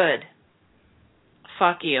good,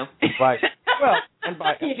 fuck you. By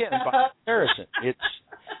comparison, it's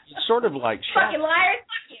sort of like fucking liars,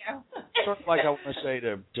 fuck you. Sort of like I want to say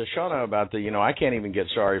to Shauna about I can't even get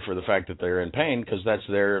sorry for the fact that they're in pain because that's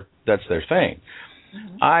their thing.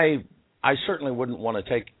 Mm-hmm. I certainly wouldn't want to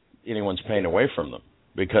take anyone's pain away from them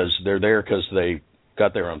because they're there because they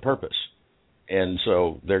got there on purpose, and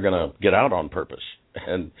so they're going to get out on purpose.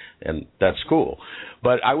 And that's cool.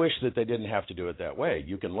 But I wish that they didn't have to do it that way.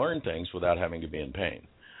 You can learn things without having to be in pain.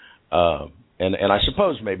 And I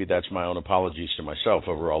suppose maybe that's my own apologies to myself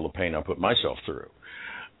over all the pain I put myself through.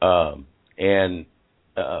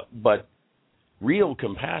 But real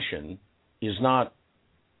compassion is not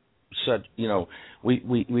such,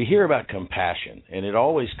 we hear about compassion, and it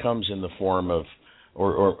always comes in the form of,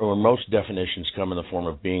 or most definitions come in the form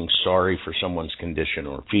of being sorry for someone's condition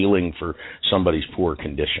or feeling for somebody's poor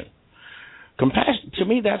condition. Compassion, to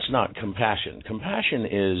me, that's not compassion. Compassion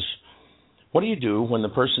is, what do you do when the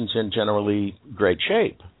person's in generally great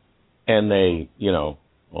shape and they, well,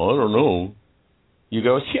 I don't know. You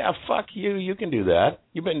go, yeah, fuck you. You can do that.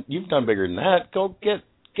 You've done bigger than that. Go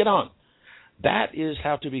get on. That is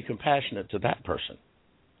how to be compassionate to that person.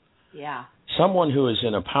 Yeah. Someone who is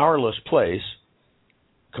in a powerless place,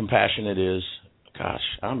 compassionate is, gosh,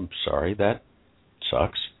 I'm sorry, that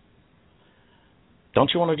sucks. Don't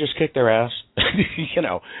you want to just kick their ass?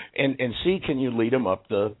 And see, can you lead them up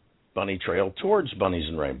the bunny trail towards bunnies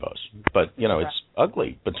and rainbows? But, it's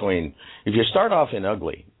ugly between, if you start off in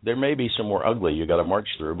ugly, there may be some more ugly you got to march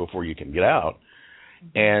through before you can get out.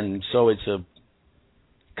 And so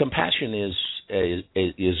compassion is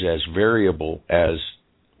as variable as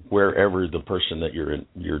wherever the person that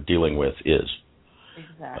you're dealing with is.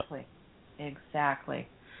 Exactly.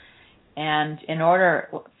 And in order,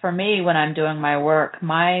 for me, when I'm doing my work,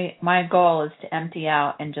 my goal is to empty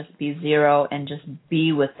out and just be zero and just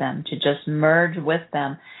be with them, to just merge with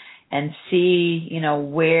them and see,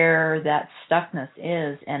 where that stuckness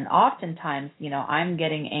is. And oftentimes, I'm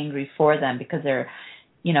getting angry for them because they're,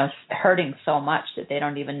 hurting so much that they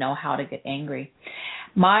don't even know how to get angry.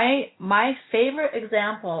 My favorite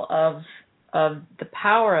example of the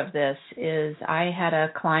power of this is I had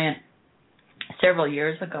a client several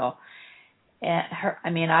years ago. And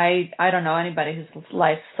I don't know anybody whose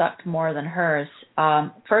life sucked more than hers.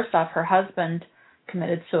 First off, her husband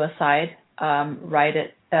committed suicide right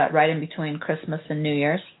in between Christmas and New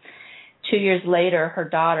Year's. 2 years later, her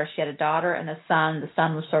daughter, she had a daughter and a son. The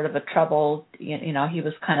son was sort of a troubled, he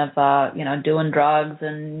was kind of, doing drugs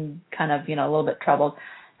and kind of, a little bit troubled.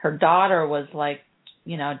 Her daughter was like,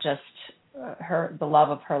 just the love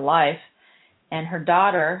of her life. And her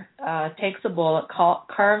daughter takes a bullet,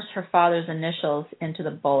 carves her father's initials into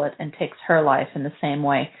the bullet, and takes her life in the same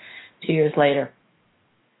way 2 years later.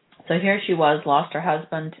 So here she was, lost her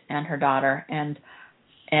husband and her daughter, and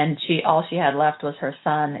all she had left was her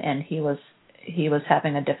son, and he was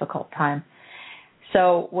having a difficult time.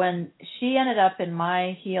 So when she ended up in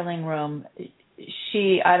my healing room,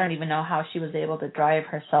 I don't even know how she was able to drive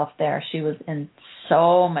herself there. She was in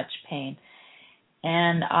so much pain.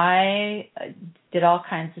 And I did all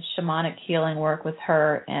kinds of shamanic healing work with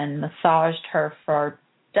her and massaged her for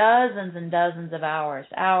dozens and dozens of hours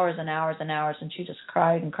and hours and hours, and she just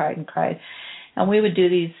cried and cried and cried. And we would do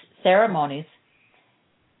these ceremonies.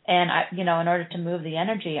 And, in order to move the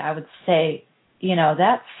energy, I would say,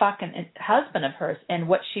 that fucking husband of hers. And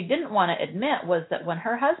what she didn't want to admit was that when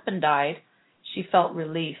her husband died, she felt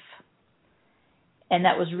relief. And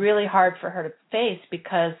that was really hard for her to face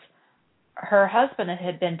because her husband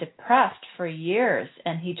had been depressed for years,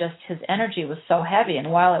 and his energy was so heavy.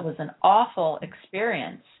 And while it was an awful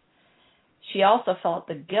experience, she also felt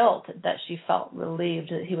the guilt that she felt relieved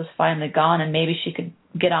that he was finally gone, and maybe she could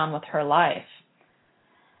get on with her life.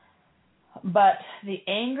 But the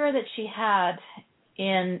anger that she had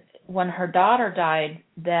when her daughter died,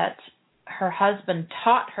 that her husband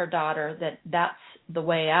taught her daughter that that's the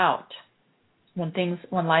way out.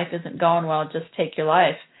 When life isn't going well, just take your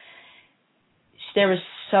life. There was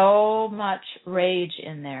so much rage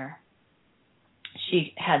in there.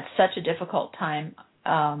 She had such a difficult time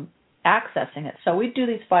accessing it. So we'd do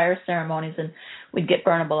these fire ceremonies, and we'd get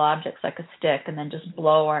burnable objects like a stick, and then just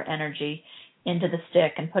blow our energy into the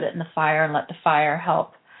stick and put it in the fire, and let the fire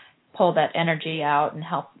help pull that energy out and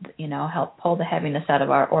help pull the heaviness out of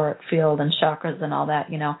our auric field and chakras and all that,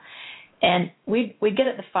 And we'd get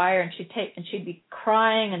at the fire, and she'd be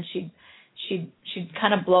crying, and she'd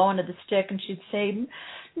kind of blow into the stick, and she'd say,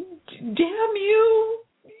 "Damn you!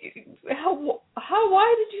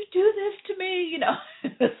 Why did you do this to me?"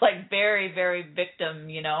 It's like very, very victim,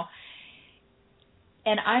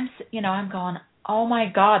 And I'm going, "Oh my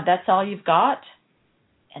God, that's all you've got?"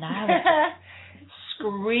 And I was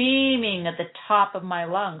screaming at the top of my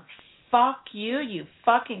lungs, "Fuck you, you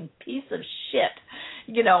fucking piece of shit,"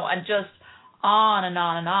 and just on and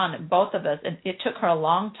on and on. Both of us. It took her a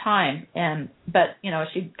long time, but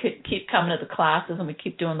she'd keep coming to the classes, and we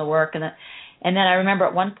keep doing the work, and then I remember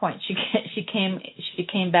at one point she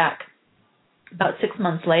came back about 6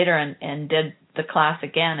 months later and did the class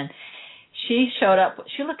again, and she showed up.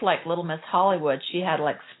 She looked like Little Miss Hollywood. She had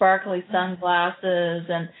like sparkly sunglasses,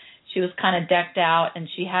 and she was kind of decked out, and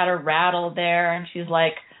she had her rattle there, and she's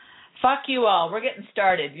like, "Fuck you all, we're getting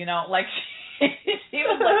started," like she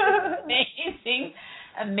was like an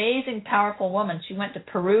amazing, powerful woman. She went to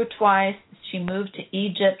Peru twice. She moved to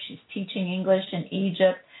Egypt. She's teaching English in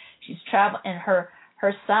Egypt. She's traveling, and her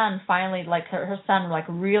son finally, her son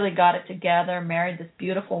really got it together, married this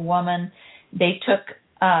beautiful woman. They took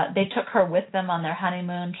her with them on their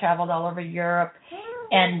honeymoon, traveled all over Europe.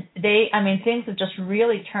 And things have just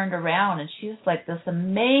really turned around, and she's like this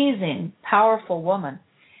amazing, powerful woman.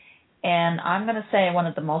 And I'm going to say one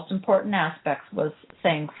of the most important aspects was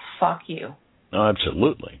saying, "Fuck you." Oh,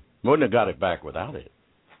 absolutely. Wouldn't have got it back without it.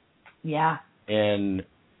 Yeah. And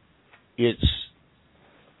it's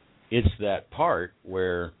that part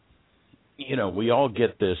where, we all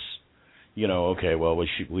get this, okay, well,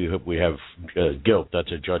 we have guilt.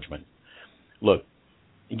 That's a judgment. Look,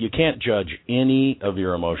 you can't judge any of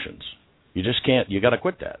your emotions. You just can't. You got to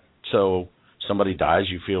quit that. So somebody dies,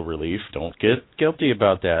 you feel relief. Don't get guilty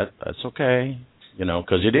about that. That's okay,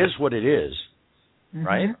 because it is what it is,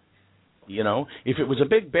 right? If it was a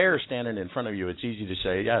big bear standing in front of you, it's easy to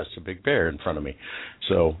say, yeah, it's a big bear in front of me.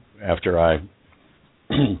 So after I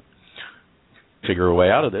figure a way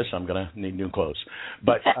out of this, I'm going to need new clothes.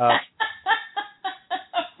 But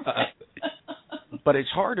but it's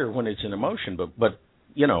harder when it's an emotion. But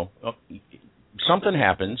something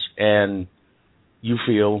happens and you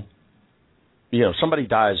feel, somebody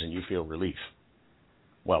dies and you feel relief.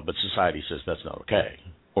 Well, but society says that's not okay,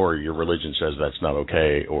 or your religion says that's not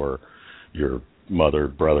okay, or your mother,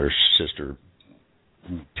 brother, sister,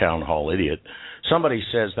 town hall idiot. Somebody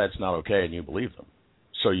says that's not okay, and you believe them.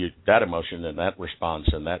 So that emotion and that response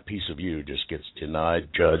and that piece of you just gets denied,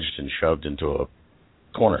 judged, and shoved into a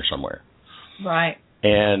corner somewhere. Right.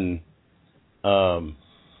 And I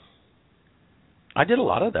did a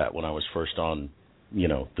lot of that when I was first on,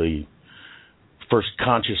 first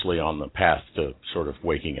consciously on the path to sort of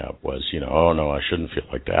waking up was, oh, no, I shouldn't feel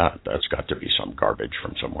like that. That's got to be some garbage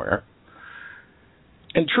from somewhere.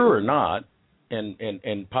 And true or not,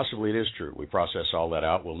 and possibly it is true, we process all that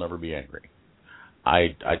out, we'll never be angry.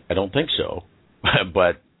 I don't think so,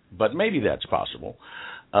 but maybe that's possible.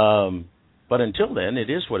 But until then, it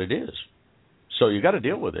is what it is. So you got to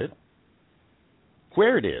deal with it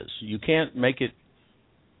where it is. You can't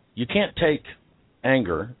take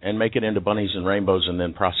anger and make it into bunnies and rainbows and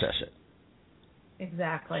then process it.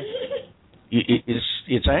 Exactly.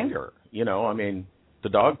 It's anger. The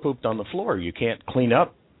dog pooped on the floor. You can't clean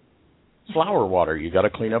up flower water. You got to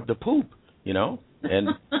clean up the poop, and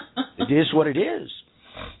it is what it is.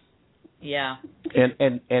 Yeah.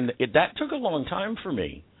 And that took a long time for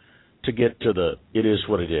me to get to it is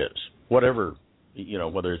what it is. Whatever,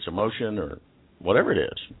 whether it's emotion or whatever it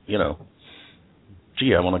is,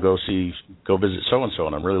 Gee, I want to go visit so-and-so,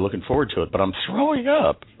 and I'm really looking forward to it, but I'm throwing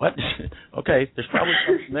up. What? Okay, there's probably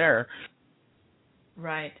something there.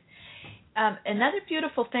 Right. Another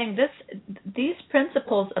beautiful thing, these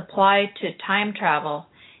principles apply to time travel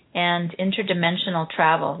and interdimensional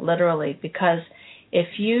travel, literally, because if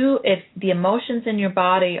the emotions in your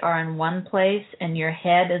body are in one place and your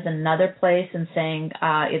head is another place and saying,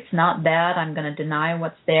 it's not that, I'm going to deny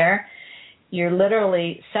what's there, you're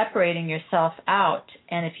literally separating yourself out.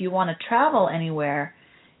 And if you want to travel anywhere,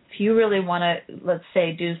 if you really want to, let's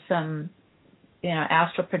say, do some,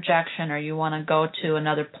 astral projection, or you want to go to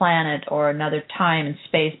another planet or another time and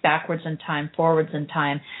space, backwards in time, forwards in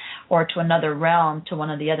time, or to another realm, to one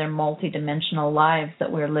of the other multidimensional lives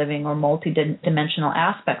that we're living, or multidimensional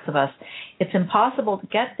aspects of us, it's impossible to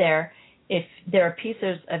get there if there are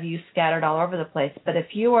pieces of you scattered all over the place. But if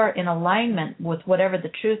you are in alignment with whatever the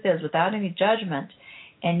truth is without any judgment,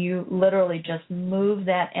 and you literally just move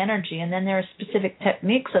that energy, and then there are specific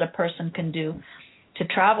techniques that a person can do to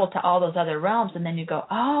travel to all those other realms, and then you go,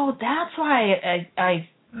 oh, that's why I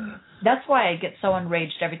get so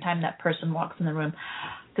enraged every time that person walks in the room.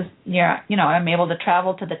 Because, I'm able to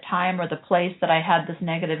travel to the time or the place that I had this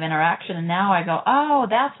negative interaction, and now I go, oh,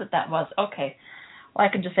 that's what that was. Okay. Well, I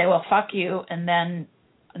can just say, well, fuck you, and then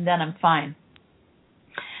I'm fine.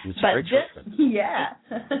 These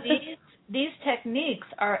techniques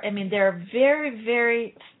are, they're very,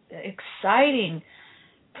 very exciting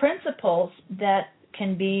principles that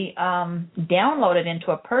can be downloaded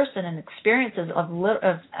into a person, and experiences of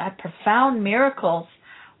profound miracles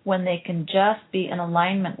when they can just be in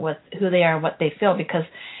alignment with who they are, what they feel, because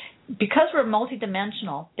we're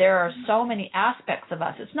multidimensional, there are so many aspects of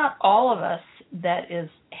us. It's not all of us that is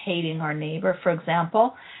hating our neighbor, for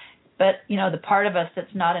example, but, the part of us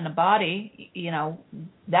that's not in a body,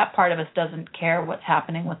 that part of us doesn't care what's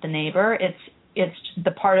happening with the neighbor. It's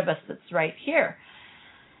the part of us that's right here.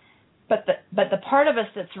 But the part of us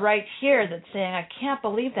that's right here that's saying, I can't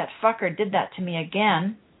believe that fucker did that to me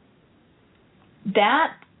again,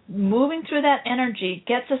 that moving through that energy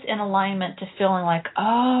gets us in alignment to feeling like,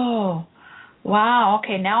 oh, wow,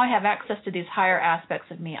 okay, now I have access to these higher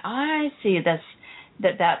aspects of me. I see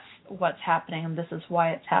that's what's happening, and this is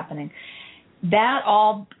why it's happening. That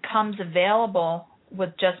all comes available with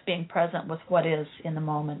just being present with what is in the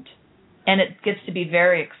moment. And it gets to be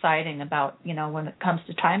very exciting about, when it comes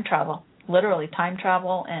to time travel, literally time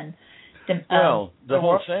travel and the whole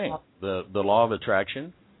thing, the law of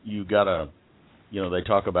attraction. You gotta, they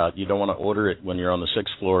talk about you don't want to order it when you're on the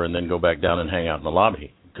 6th floor and then go back down and hang out in the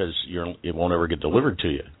lobby, because it won't ever get delivered to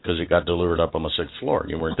you, because it got delivered up on the 6th floor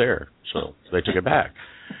and you weren't there, so they took it back.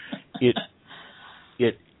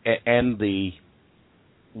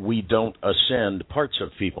 We don't ascend parts of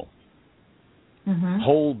people. Mm-hmm.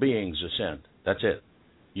 Whole beings ascend. That's it.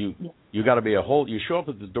 You got to be a whole. You show up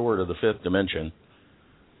at the door to the 5th dimension.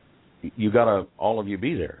 You got to all of you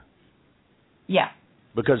be there. Yeah.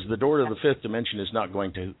 Because the door to the 5th dimension is not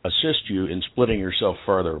going to assist you in splitting yourself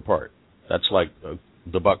farther apart. That's like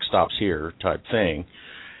the buck stops here type thing,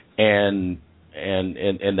 and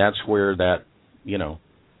that's where that you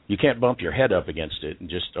can't bump your head up against it and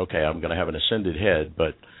just, okay, I'm going to have an ascended head,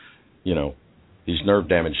 but these nerve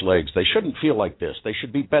damaged legs, they shouldn't feel like this. They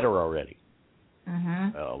should be better already.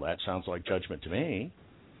 Mm-hmm. Well, that sounds like judgment to me.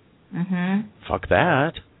 Mm-hmm. Fuck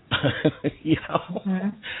that. Mm-hmm.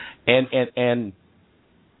 And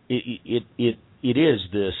it is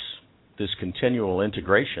this continual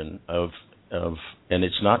integration of, and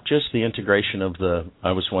it's not just the integration of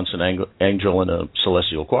I was once an angel in a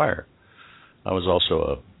celestial choir. I was also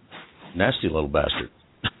a nasty little bastard.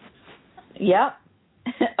 Yep.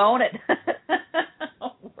 Own it.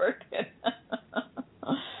 Work it.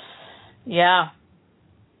 Yeah.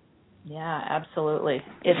 Yeah, absolutely.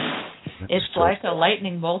 It's like a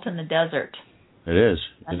lightning bolt in the desert. It is.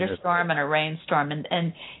 Thunderstorm and a rainstorm,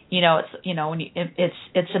 and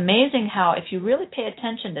it's amazing how, if you really pay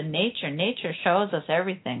attention to nature shows us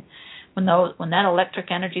everything. When that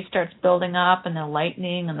electric energy starts building up, and the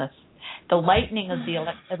lightning and the lightning is the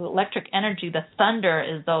electric energy, the thunder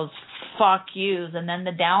is those fuck yous, and then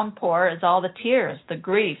the downpour is all the tears, the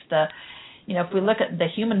grief, if we look at the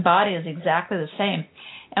human body is exactly the same.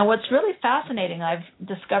 And what's really fascinating, I've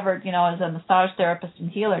discovered, as a massage therapist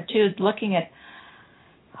and healer too, looking at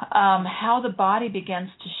how the body begins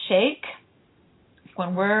to shake when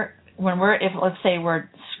if let's say we're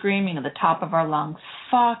screaming at the top of our lungs,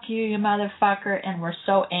 fuck you, you motherfucker, and we're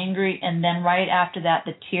so angry, and then right after that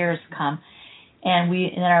the tears come, and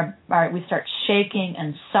we start shaking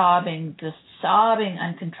and sobbing, just sobbing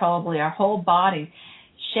uncontrollably. Our whole body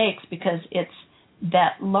shakes because it's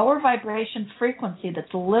that lower vibration frequency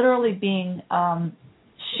that's literally being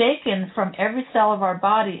shaken from every cell of our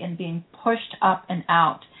body and being pushed up and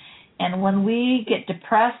out. And when we get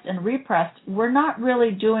depressed and repressed, we're not really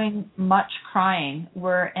doing much crying.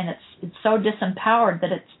 And it's so disempowered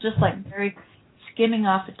that it's just like very skimming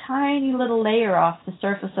off a tiny little layer off the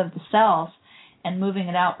surface of the cells and moving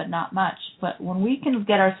it out, but not much. But when we can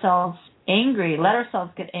get ourselves angry, let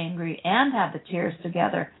ourselves get angry and have the tears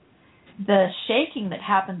together, the shaking that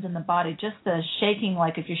happens in the body, just the shaking,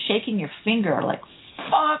 like if you're shaking your finger, like,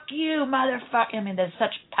 fuck you, motherfucker. I mean, there's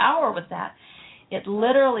such power with that. It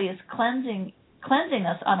literally is cleansing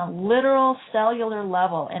us on a literal cellular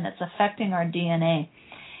level, and it's affecting our DNA.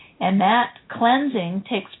 And that cleansing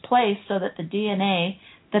takes place so that the DNA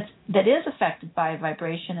that is affected by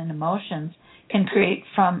vibration and emotions can create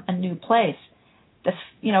from a new place.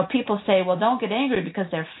 People say, well, don't get angry because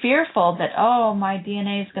they're fearful that, oh, my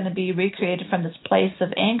DNA is going to be recreated from this place of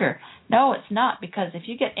anger. No, it's not, because if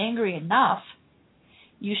you get angry enough,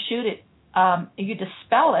 you shoot it, you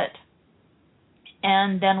dispel it,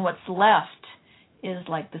 and then what's left is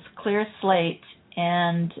like this clear slate,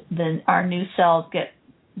 and then our new cells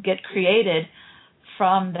get created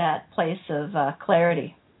from that place of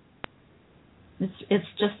clarity. It's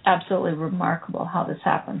just absolutely remarkable how this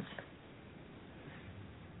happens.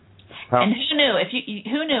 And who knew?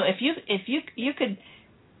 If you could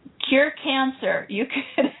cure cancer, you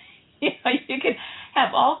could you could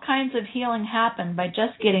have all kinds of healing happen by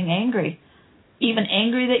just getting angry, even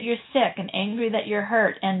angry that you're sick and angry that you're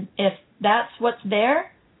hurt. And if that's what's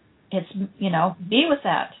there, it's be with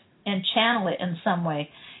that and channel it in some way.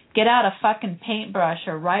 Get out a fucking paintbrush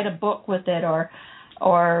or write a book with it, or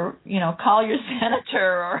call your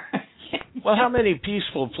senator or. Well, how many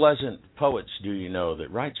peaceful, pleasant poets do you know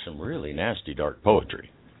that write some really nasty, dark poetry?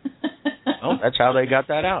 Well, that's how they got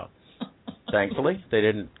that out. Thankfully, they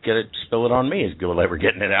didn't spill it on me as good ever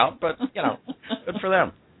getting it out, but, good for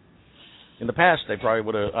them. In the past, they probably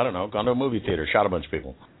would have, gone to a movie theater, shot a bunch of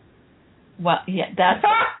people. Well, yeah,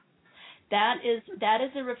 that is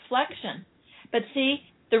a reflection. But see,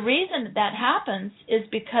 the reason that happens is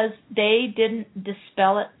because they didn't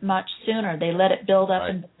dispel it much sooner. They let it build up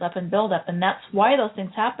and build up and build up. And that's why those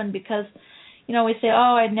things happen, because, we say,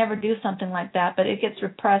 oh, I'd never do something like that, but it gets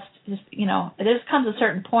repressed. There just comes a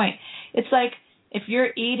certain point. It's like if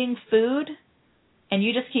you're eating food and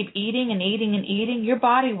you just keep eating and eating and eating, your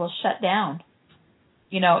body will shut down.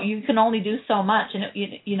 You can only do so much, and,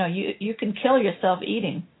 you can kill yourself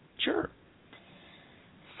eating. Sure.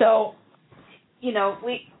 So...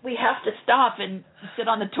 we have to stop and sit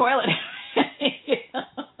on the toilet.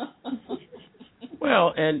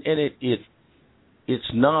 Well, and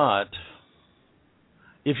it's not.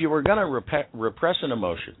 If you were going to repress an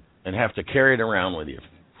emotion and have to carry it around with you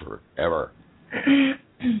forever,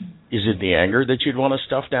 is it the anger that you'd want to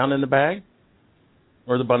stuff down in the bag,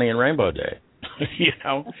 or the Bunny and Rainbow Day?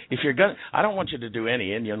 If you're gonna, I don't want you to do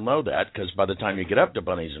any, and you'll know that because by the time you get up to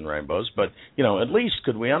bunnies and rainbows. But at least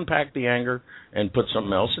could we unpack the anger and put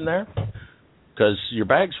something else in there? Because your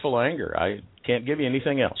bag's full of anger. I can't give you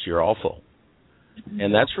anything else. You're all full,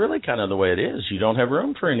 and that's really kind of the way it is. You don't have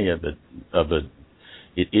room for any of it.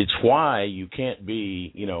 It's why you can't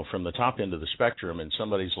be, from the top end of the spectrum, and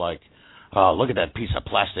somebody's like, "Oh, look at that piece of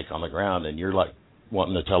plastic on the ground," and you're like,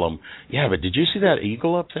 wanting to tell them, yeah, but did you see that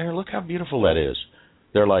eagle up there? Look how beautiful that is.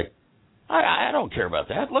 They're like, I don't care about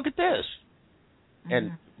that. Look at this. Mm-hmm.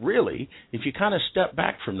 And really, if you kind of step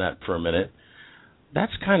back from that for a minute,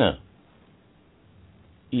 that's kind of,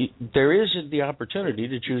 there is the opportunity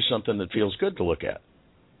to choose something that feels good to look at.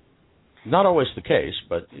 Not always the case,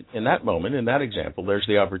 but in that moment, in that example, there's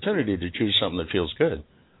the opportunity to choose something that feels good.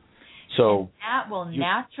 So that will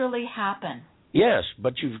naturally happen. Yes,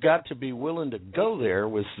 but you've got to be willing to go there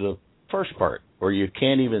with the first part, or you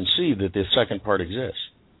can't even see that the second part exists.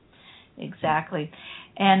 Exactly.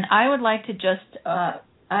 And I would like to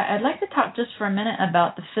I'd like to talk just for a minute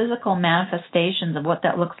about the physical manifestations of what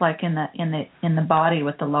that looks like in the body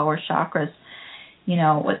with the lower chakras.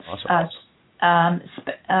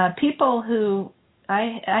 People who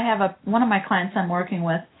I have one of my clients I'm working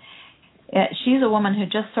with. She's a woman who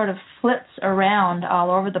just sort of flits around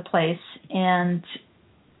all over the place, and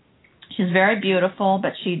she's very beautiful,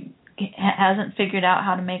 but she hasn't figured out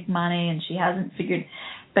how to make money, and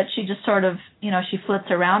but she just sort of, she flits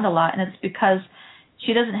around a lot, and it's because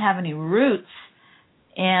she doesn't have any roots,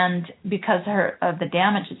 and because of the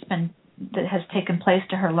damage that has taken place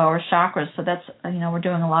to her lower chakras. So that's, we're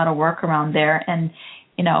doing a lot of work around there, and,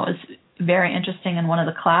 it was very interesting in one of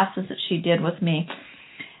the classes that she did with me.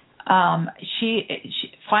 She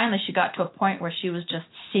finally got to a point where she was just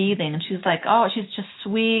seething, and she was like, oh, she's just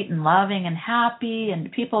sweet and loving and happy, and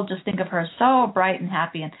people just think of her so bright and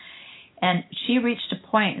happy, and she reached a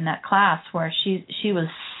point in that class where she was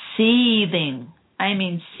seething. I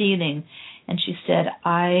mean seething. And she said,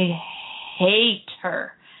 I hate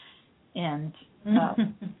her. And,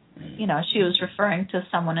 she was referring to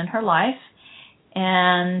someone in her life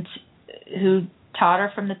and who taught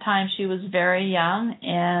her from the time she was very young.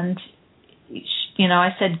 And, I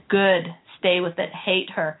said, good, stay with it, hate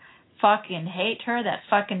her. Fucking hate her. That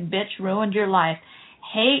fucking bitch ruined your life.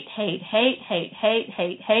 Hate, hate, hate, hate, hate,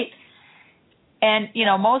 hate, hate. And,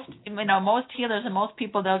 most healers and most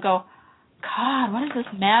people, they'll go, God, what is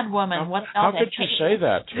this mad woman? What How could you say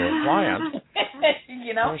that to a client?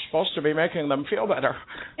 You're supposed to be making them feel better.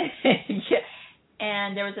 Yeah.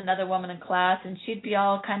 And there was another woman in class, and she'd be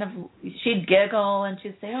all she'd giggle, and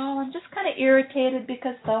she'd say, oh, I'm just kind of irritated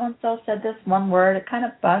because so-and-so said this one word. It kind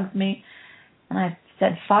of bugs me. And I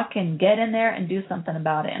said, fucking get in there and do something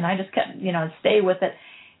about it. And I just kept, stay with it.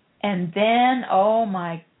 And then, oh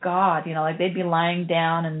my God, they'd be lying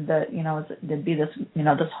down and there'd be this,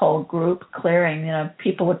 this whole group clearing,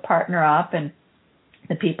 people would partner up and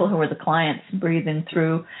the people who were the clients breathing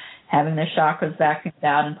through, having their chakras vacuumed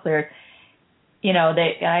out and cleared,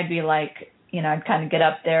 I'd be like, I'd kind of get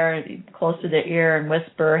up there close to their ear and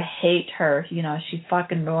whisper, hate her, she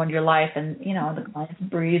fucking ruined your life. And, the client's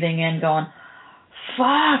breathing in going,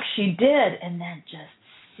 fuck, she did. And then just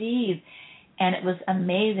seethe. And it was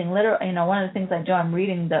amazing. Literally, one of the things I do, I'm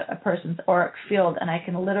reading a person's auric field, and I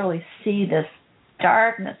can literally see this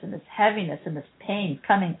darkness and this heaviness and this pain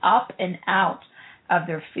coming up and out of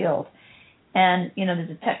their field. And, there's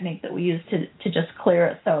a technique that we use to just clear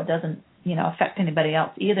it so it doesn't, affect anybody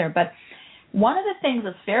else either. But one of the things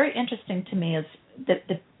that's very interesting to me is that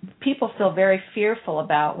the people feel very fearful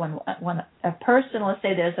about when a person, let's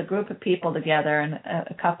say there's a group of people together and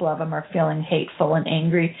a couple of them are feeling hateful and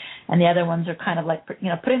angry, and the other ones are kind of like,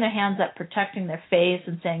 putting their hands up, protecting their face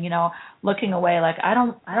and saying, looking away like, I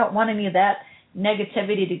don't want any of that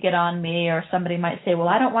negativity to get on me. Or somebody might say, well,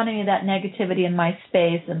 I don't want any of that negativity in my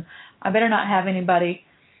space, and I better not have anybody,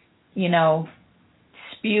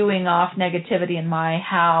 spewing off negativity in my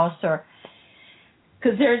house, or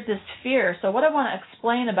because there's this fear. So what I want to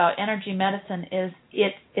explain about energy medicine is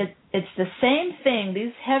it's the same thing.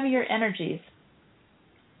 These heavier energies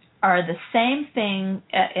are the same thing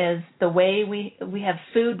as the way we have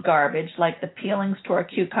food garbage, like the peelings to our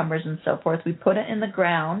cucumbers and so forth. We put it in the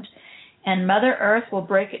ground, and Mother Earth will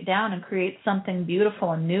break it down and create something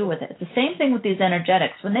beautiful and new with it. It's the same thing with these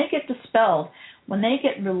energetics. When they get dispelled, when they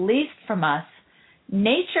get released from us,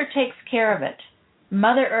 nature takes care of it.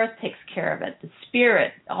 Mother Earth takes care of it. The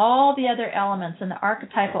spirit, all the other elements and the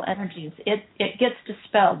archetypal energies, it gets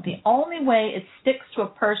dispelled. The only way it sticks to a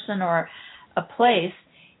person or a place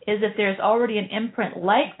is if there's already an imprint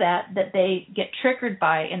like that they get triggered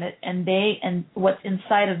by, and what's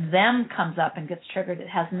inside of them comes up and gets triggered. It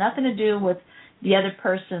has nothing to do with the other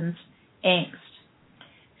person's angst.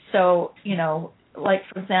 So, like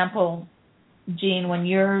for example, Jean, when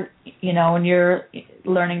you're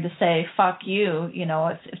learning to say fuck you,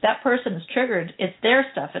 if that person is triggered, it's their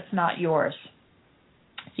stuff, it's not yours.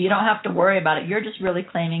 So you don't have to worry about it. You're just really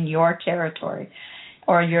claiming your territory,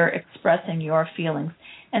 or you're expressing your feelings.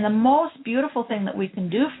 And the most beautiful thing that we can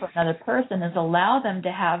do for another person is allow them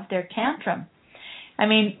to have their tantrum. I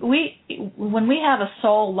mean, when we have a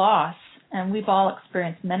soul loss, and we've all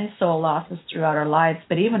experienced many soul losses throughout our lives,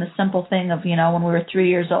 but even a simple thing of, when we were 3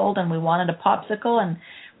 years old and we wanted a popsicle, and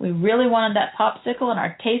we really wanted that popsicle, and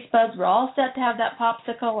our taste buds were all set to have that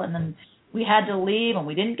popsicle, and then we had to leave and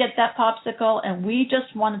we didn't get that popsicle, and we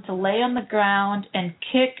just wanted to lay on the ground and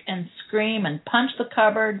kick and scream and punch the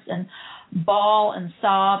cupboards and bawl and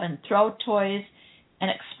sob and throw toys and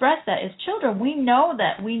express that. As children, we know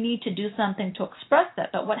that we need to do something to express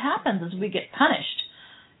that, but what happens is we get punished.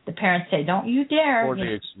 The parents say, don't you dare.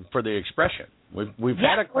 For the expression. We've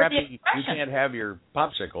had a crappy, you can't have your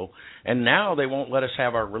popsicle, and now they won't let us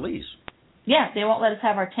have our release. Yeah, they won't let us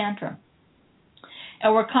have our tantrum.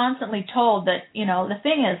 And we're constantly told that, the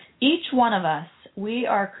thing is, each one of us, we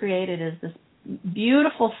are created as this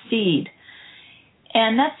beautiful seed.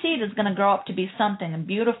 And that seed is going to grow up to be something, a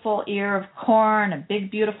beautiful ear of corn, a big,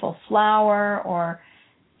 beautiful flower, or,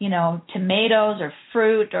 tomatoes or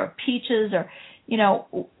fruit or peaches, or,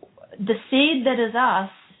 the seed that is us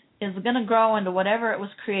is going to grow into whatever it was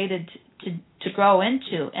created to grow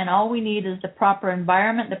into. And all we need is the proper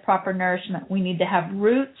environment, the proper nourishment. We need to have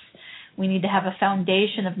roots. We need to have a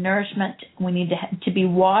foundation of nourishment. We need to be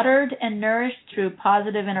watered and nourished through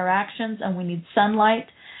positive interactions, and we need sunlight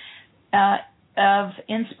of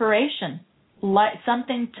inspiration, light,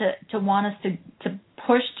 something to want us to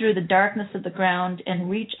push through the darkness of the ground and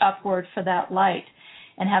reach upward for that light.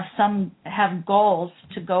 and have goals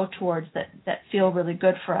to go towards that feel really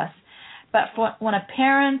good for us. But when a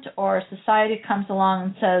parent or a society comes along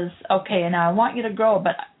and says, okay, now I want you to grow,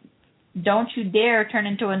 but don't you dare turn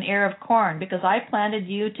into an ear of corn because I planted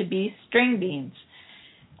you to be string beans.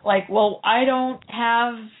 Like, well, I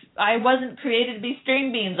wasn't created to be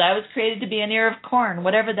string beans. I was created to be an ear of corn,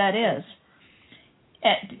 whatever that is.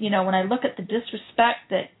 When I look at the disrespect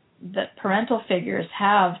that parental figures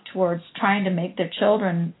have towards trying to make their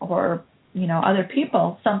children or, other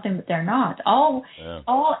people something that they're not. All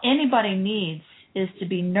anybody needs is to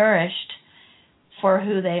be nourished for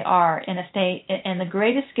who they are. And the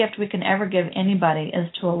greatest gift we can ever give anybody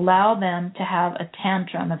is to allow them to have a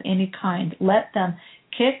tantrum of any kind. Let them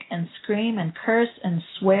kick and scream and curse and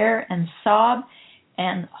swear and sob,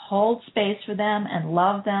 and hold space for them and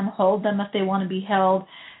love them, hold them if they want to be held,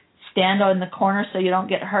 stand in the corner so you don't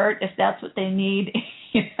get hurt if that's what they need,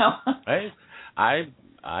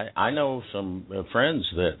 I know some friends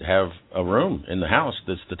that have a room in the house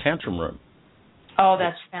that's the tantrum room. Oh,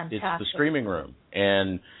 that's fantastic. It's the screaming room.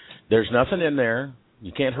 And there's nothing in there.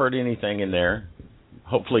 You can't hurt anything in there.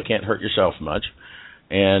 Hopefully can't hurt yourself much.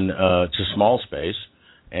 And it's a small space.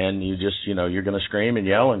 And you just, you're going to scream and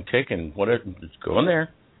yell and kick and whatever. Go in there.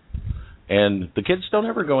 And the kids don't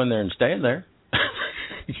ever go in there and stay in there,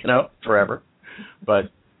 forever.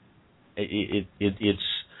 But it's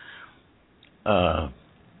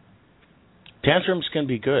tantrums can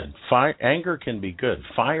be good. Anger can be good.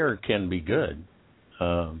 Fire can be good.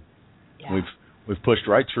 We've pushed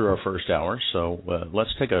right through our first hour, so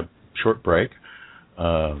let's take a short break.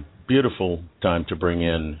 Beautiful time to bring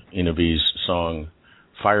in Inavi's song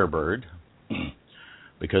Firebird,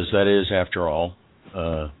 because that is, after all,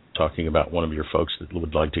 talking about one of your folks that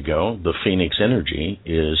would like to go. The Phoenix energy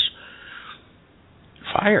is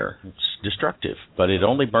fire. It's destructive, but it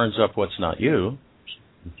only burns up what's not you.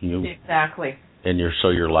 Exactly. And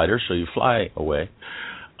you're lighter, so you fly away.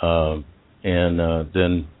 And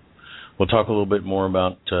then we'll talk a little bit more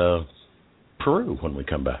about Peru when we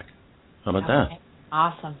come back. How about that?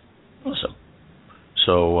 Awesome.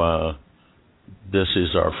 So this is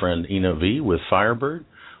our friend Inavi with Firebird.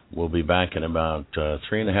 We'll be back in about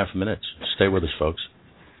 3.5 minutes. Stay with us, folks.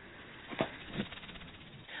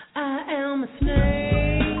 I am a snake.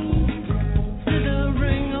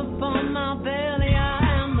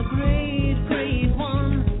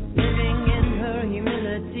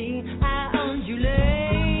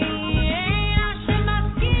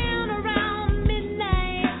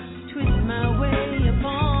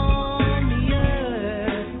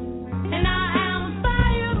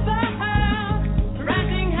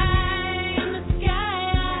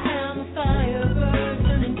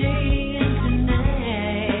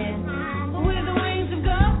 Wings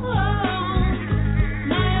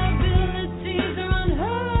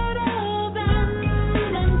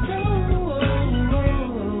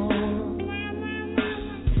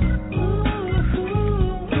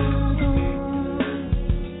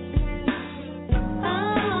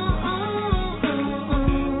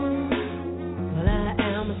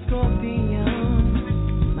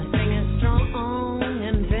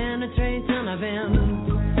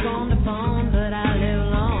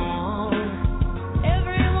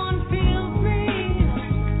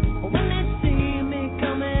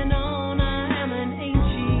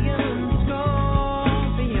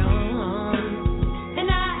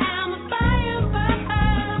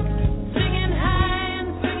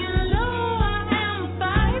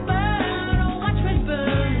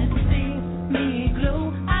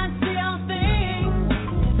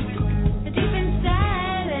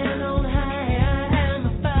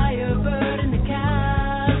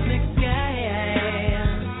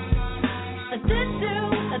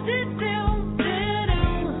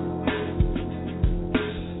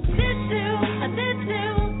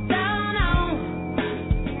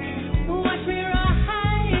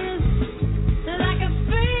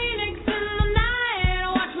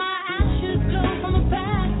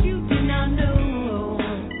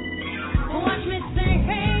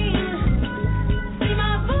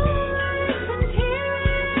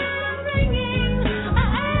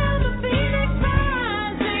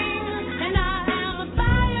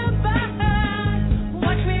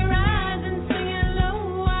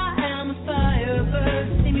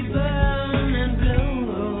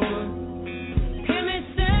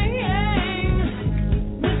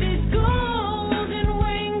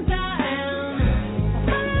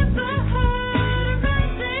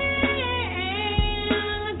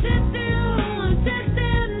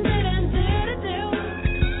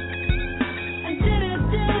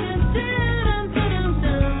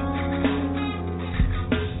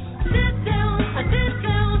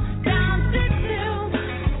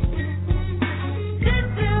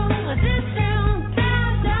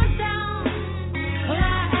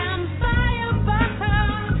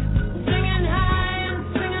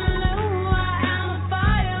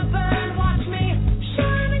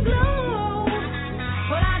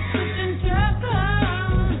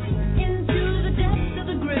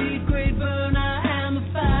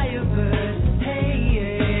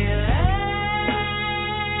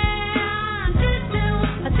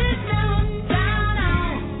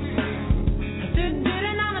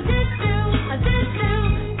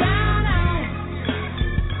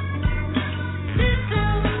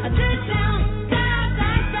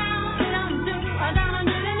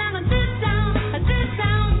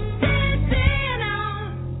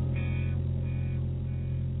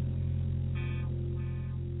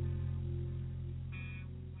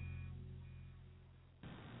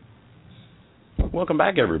welcome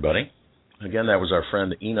back, everybody. Again, that was our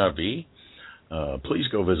friend Ina V. Please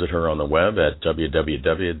go visit her on the web at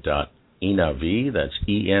www.enavie, that's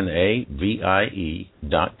ENAVIE.com.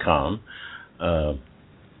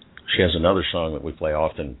 She has another song that we play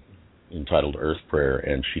often entitled Earth Prayer,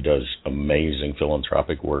 and she does amazing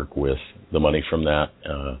philanthropic work with the money from that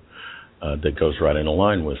that goes right in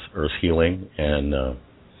line with Earth healing and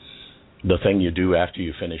the thing you do after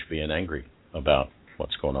you finish being angry about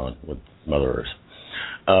what's going on with Mother Earth.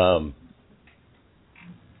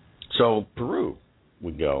 So Peru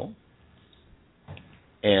would go,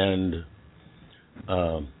 and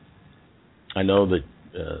I know that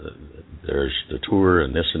there's the tour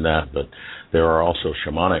and this and that, but there are also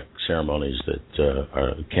shamanic ceremonies that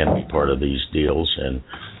can be part of these deals. And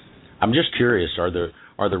I'm just curious: are the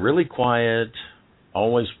really quiet,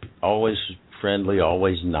 always friendly,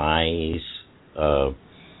 always nice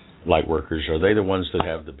light workers? Are they the ones that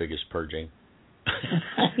have the biggest purging?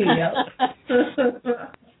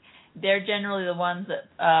 They're generally the ones that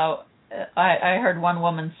I heard one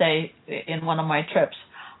woman say in one of my trips,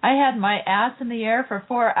 I had my ass in the air for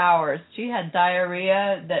 4 hours. She had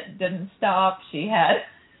diarrhea that didn't stop. She had,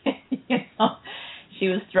 she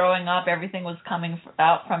was throwing up. Everything was coming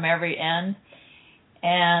out from every end.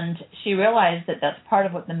 And she realized that that's part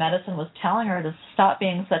of what the medicine was telling her, to stop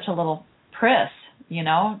being such a little priss,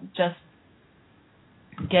 just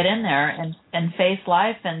get in there and face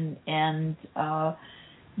life and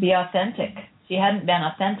be authentic. She hadn't been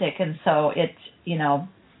authentic, and so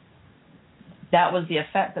that was the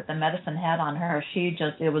effect that the medicine had on her.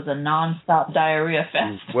 It was a nonstop diarrhea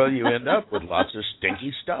fest. Well, you end up with lots of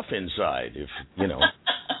stinky stuff inside. If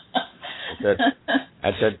that's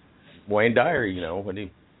that Wayne Dyer, when you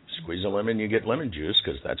squeeze a lemon, you get lemon juice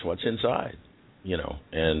because that's what's inside.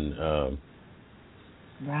 And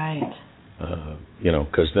right.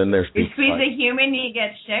 Because then there's you squeeze a human, you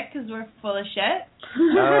get shit because we're full of shit.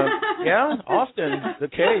 Yeah, often the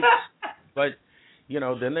case. But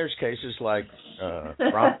then there's cases like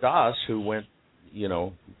Ram Dass, who went,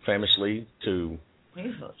 famously to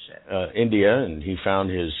India, and he found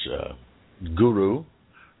his guru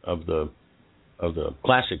of the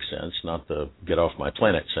classic sense, not the get off my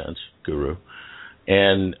planet sense guru.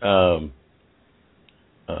 And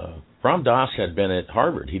Ram Dass had been at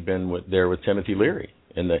Harvard. He'd been there with Timothy Leary,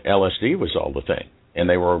 and the LSD was all the thing. And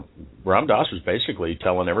Ram Dass was basically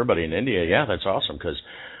telling everybody in India, yeah, that's awesome, because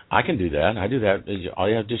I can do that. I do that. All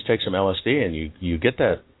you have to do is take some LSD, and you get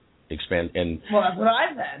that expand. And well, that's what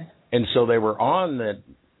I said. And so they were on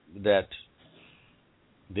that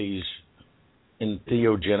these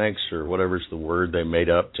entheogenics, or whatever's the word they made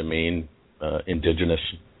up to mean indigenous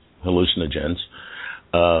hallucinogens,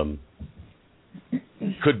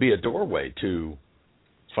 could be a doorway to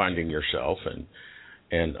finding yourself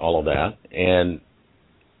and all of that. And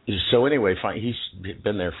so anyway, he's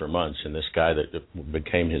been there for months, and this guy that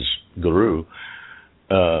became his guru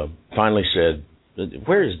finally said,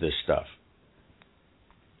 where is this stuff?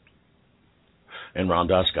 And Ram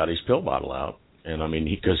Dass got his pill bottle out. And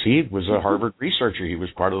because he was a Harvard researcher, he was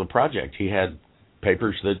part of the project. He had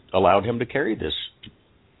papers that allowed him to carry this,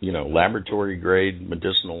 laboratory grade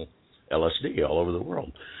medicinal LSD all over the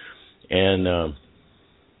world. And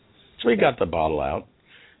so he got the bottle out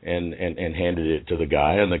and handed it to the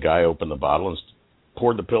guy, and the guy opened the bottle and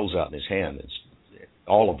poured the pills out in his hand. It's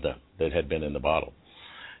all of them that had been in the bottle.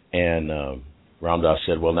 And Ram Dass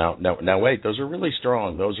said, well, now wait, those are really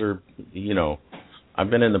strong. Those are, I've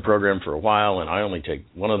been in the program for a while, and I only take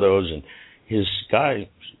one of those. And his guy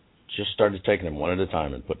just started taking them one at a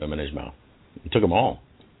time and putting them in his mouth. He took them all.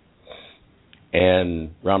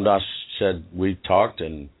 And Ram Dass said, we talked,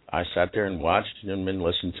 and I sat there and watched him and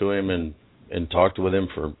listened to him and talked with him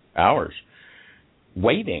for hours,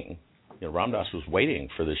 waiting. Ram Dass was waiting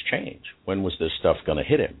for this change. When was this stuff going to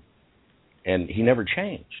hit him? And he never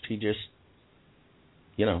changed. He just,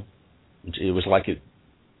 it was like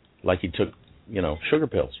he took, sugar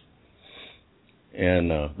pills.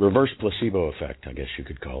 And reverse placebo effect, I guess you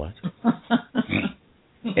could call it.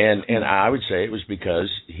 And I would say it was because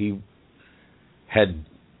he had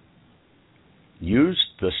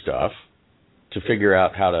used the stuff to figure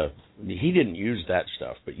out how to. He didn't use that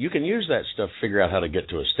stuff, but you can use that stuff to figure out how to get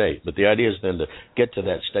to a state. But the idea is then to get to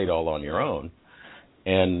that state all on your own.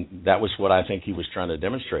 And that was what I think he was trying to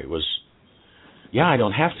demonstrate was, yeah, I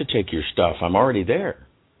don't have to take your stuff. I'm already there.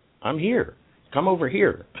 I'm here. Come over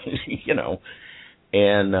here,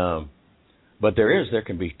 And but there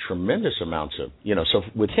can be tremendous amounts of, so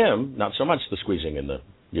with him, not so much the squeezing in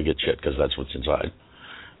you get shit because that's what's inside.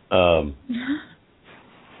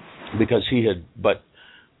 Because he had, but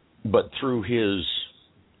through his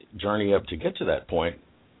journey up to get to that point,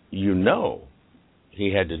 you know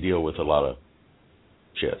he had to deal with a lot of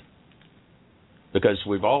shit. Because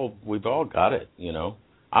we've all got it, you know.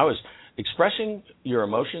 I was expressing your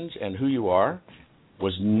emotions and who you are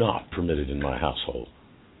was not permitted in my household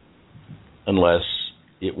unless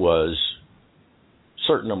it was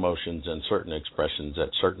certain emotions and certain expressions at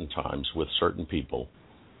certain times with certain people.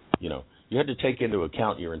 You know, you had to take into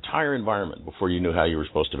account your entire environment before you knew how you were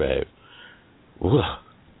supposed to behave. Ugh.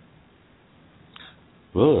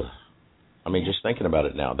 Ugh. I mean, just thinking about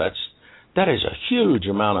it now, that is a huge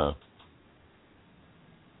amount of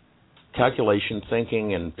calculation,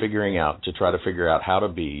 thinking, and figuring out to try to figure out how to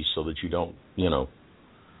be so that you don't, you know,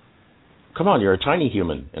 come on, you're a tiny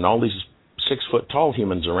human, and all these 6-foot-tall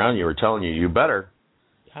humans around you are telling you better.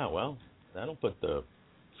 Yeah, well, that'll put the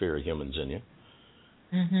fear of humans in you.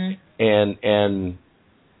 Mm-hmm. And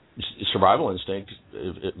survival instinct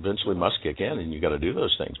eventually must kick in, and you got to do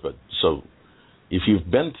those things. But so if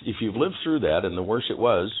you've lived through that, and the worse it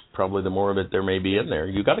was, probably the more of it there may be in there.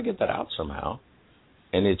 You got to get that out somehow,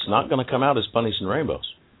 and it's not going to come out as bunnies and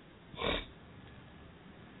rainbows.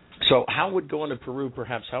 So how would going to Peru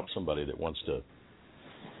perhaps help somebody that wants to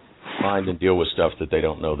find and deal with stuff that they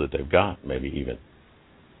don't know that they've got, maybe even?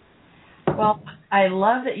 Well, I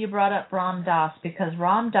love that you brought up Ram Dass, because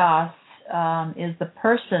Ram Dass is the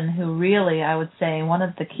person who really, I would say, one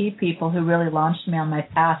of the key people who really launched me on my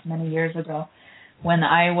path many years ago when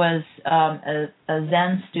I was a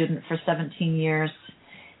Zen student for 17 years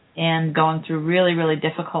and going through really, really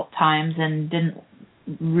difficult times, and didn't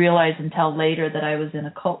realize until later that I was in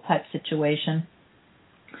a cult-type situation.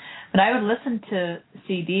 But I would listen to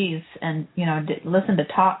CDs and, you know, listen to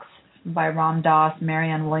talks by Ram Dass,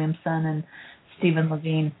 Marianne Williamson, and Stephen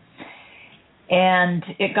Levine. And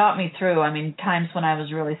it got me through. I mean, times when I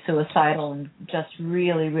was really suicidal and just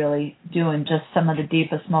really, really doing just some of the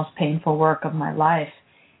deepest, most painful work of my life.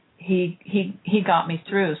 He got me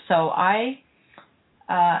through. So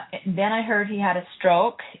then I heard he had a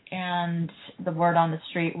stroke, and the word on the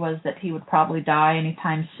street was that he would probably die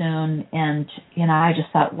anytime soon. And, you know, I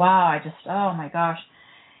just thought, wow, oh my gosh,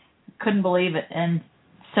 couldn't believe it. And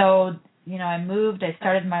so, you know, I moved, I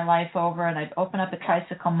started my life over, and I'd open up a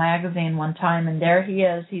Tricycle magazine one time, and there he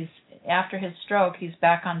is. After his stroke, he's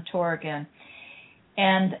back on tour again.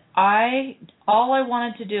 And all I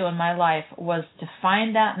wanted to do in my life was to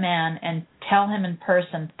find that man and tell him in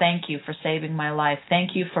person, thank you for saving my life.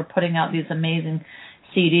 Thank you for putting out these amazing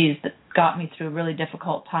CDs that got me through really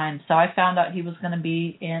difficult times. So I found out he was going to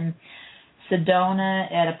be in Sedona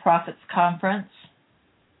at a Prophets Conference.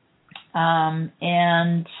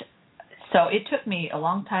 And so it took me a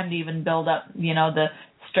long time to even build up, you know, the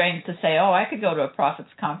strength to say, oh, I could go to a prophets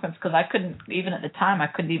conference, because I couldn't, even at the time, I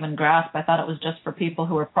couldn't even grasp. I thought it was just for people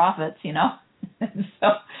who were prophets, you know. So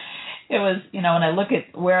it was, you know, when I look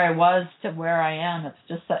at where I was to where I am,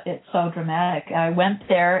 it's so dramatic. I went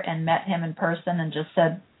there and met him in person and just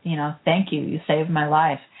said, you know, thank you, you saved my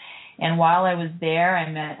life. And while I was there, I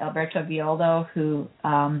met Alberto Villoldo, who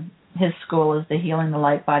his school is the Healing the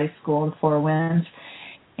Light Body School, the Four Winds.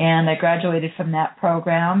 And I graduated from that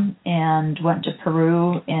program and went to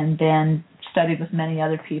Peru, and then studied with many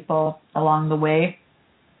other people along the way,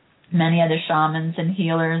 many other shamans and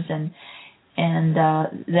healers, and then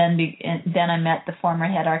I met the former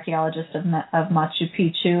head archaeologist of Machu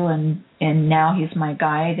Picchu, and now he's my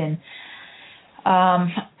guide, and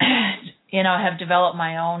you know, I have developed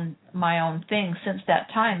my own thing since that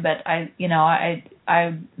time. But I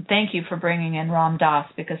thank you for bringing in Ram Dass,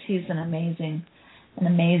 because he's an amazing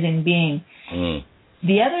being.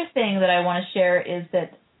 The other thing that I want to share is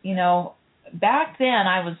that, you know, back then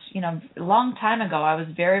I was, you know, a long time ago, I was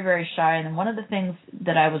very, very shy. And one of the things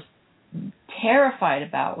that I was terrified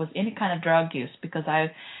about was any kind of drug use, because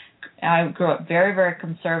I grew up very, very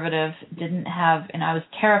conservative, and I was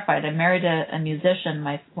terrified. I married a musician,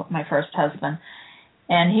 my first husband,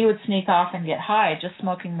 and he would sneak off and get high. Just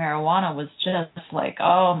smoking marijuana was just like,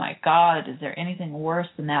 oh my God, is there anything worse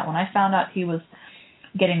than that? When I found out he was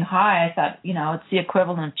getting high, I thought, you know, it's the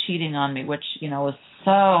equivalent of cheating on me, which, you know, was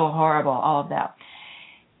so horrible, all of that.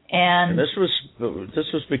 And this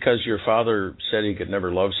was because your father said he could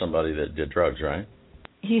never love somebody that did drugs, right?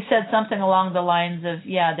 He said something along the lines of,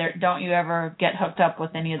 yeah, don't you ever get hooked up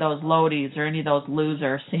with any of those loadies or any of those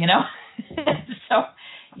losers, you know? So,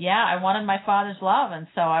 yeah, I wanted my father's love, and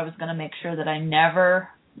so I was going to make sure that I never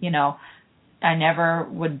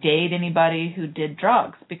would date anybody who did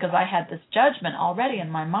drugs, because I had this judgment already in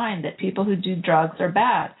my mind that people who do drugs are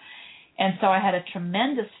bad. And so I had a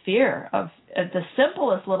tremendous fear of the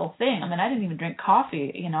simplest little thing. I mean, I didn't even drink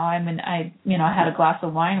coffee, you know. I had a glass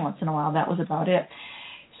of wine once in a while. That was about it.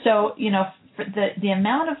 So, for the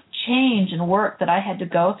amount of change and work that I had to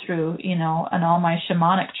go through, in all my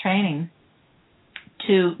shamanic training,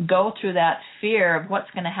 to go through that fear of what's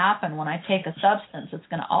going to happen when I take a substance that's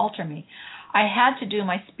going to alter me, I had to do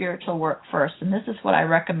my spiritual work first. And this is what I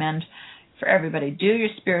recommend for everybody. Do your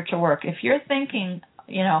spiritual work. If you're thinking,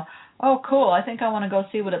 oh, cool, I think I want to go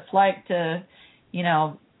see what it's like to,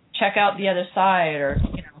 check out the other side, or,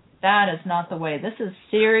 that is not the way. This is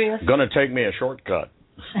serious. Going to take me a shortcut.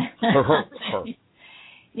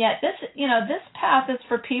 Yeah, this path is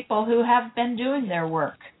for people who have been doing their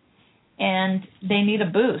work and they need a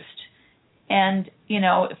boost. And,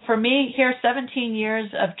 for me here, 17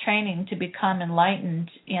 years of training to become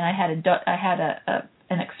enlightened, and I had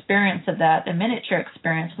an experience of that, a miniature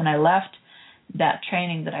experience when I left that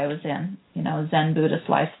training that I was in, Zen Buddhist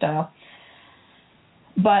lifestyle.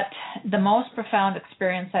 But the most profound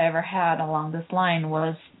experience I ever had along this line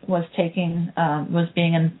was being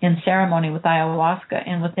in ceremony with ayahuasca,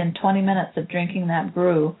 and within 20 minutes of drinking that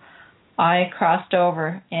brew, I crossed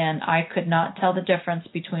over, and I could not tell the difference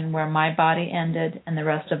between where my body ended and the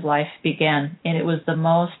rest of life began. And it was the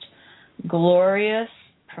most glorious,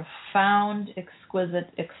 profound, exquisite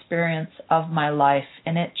experience of my life,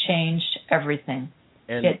 and it changed everything.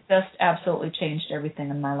 And it just absolutely changed everything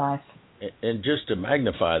in my life. And just to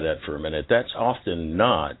magnify that for a minute, that's often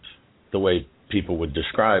not the way people would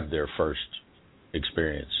describe their first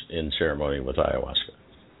experience in ceremony with ayahuasca,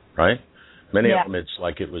 right? Many of them, it's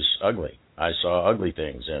like it was ugly. I saw ugly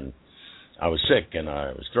things, and I was sick, and I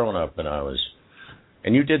was throwing up,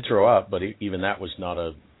 and you did throw up, but even that was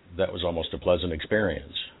that was almost a pleasant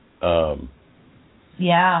experience.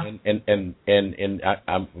 Yeah. And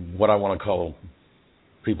what I want to call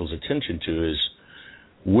people's attention to is,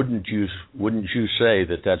 wouldn't you say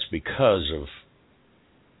that that's because of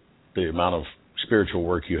the amount of spiritual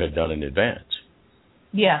work you had done in advance?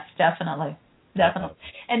 Yes, definitely.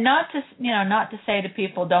 And not to say to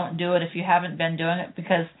people don't do it if you haven't been doing it,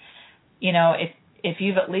 because if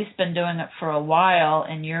you've at least been doing it for a while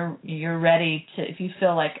and you're ready to, if you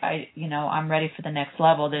feel like I'm ready for the next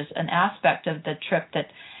level, there's an aspect of the trip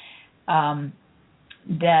that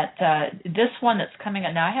this one that's coming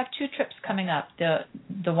up now. I have two trips coming up. This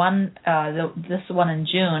one in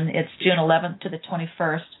June. It's June 11th to the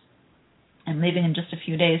 21st. I'm leaving in just a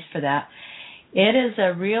few days for that. It is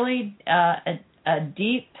a really a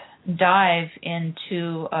deep dive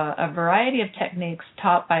into a variety of techniques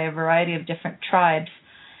taught by a variety of different tribes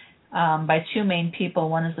by two main people.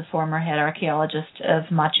 One is the former head archaeologist of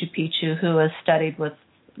Machu Picchu, who has studied with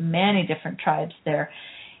many different tribes there.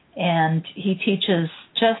 And he teaches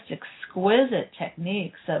just exquisite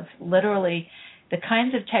techniques of literally the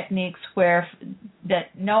kinds of techniques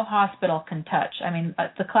that no hospital can touch. I mean,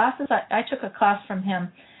 the classes, I took a class from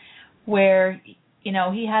him where,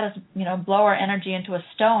 he had us, blow our energy into a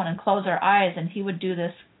stone and close our eyes, and he would do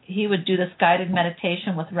this guided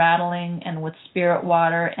meditation with rattling and with spirit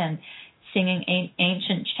water and singing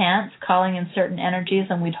ancient chants, calling in certain energies,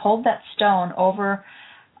 and we'd hold that stone over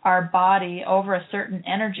our body, over a certain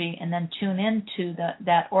energy, and then tune into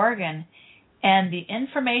that organ. And the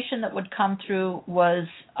information that would come through was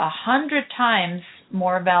 100 times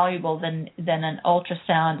more valuable than an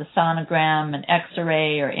ultrasound, a sonogram, an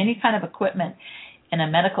X-ray, or any kind of equipment in a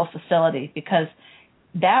medical facility, because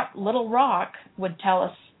that little rock would tell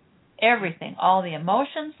us everything, all the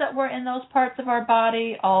emotions that were in those parts of our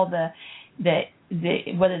body, all the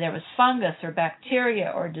whether there was fungus or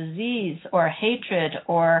bacteria or disease or hatred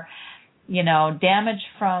or damage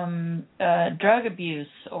from drug abuse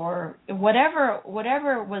or whatever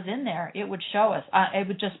was in there, it would show us. It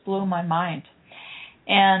would just blew my mind.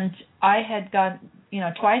 And I had got,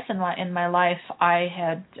 twice in my life I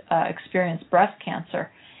had experienced breast cancer.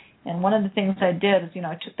 And one of the things I did is,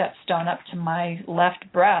 I took that stone up to my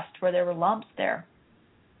left breast where there were lumps there.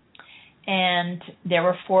 And there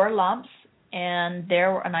were 4 lumps, and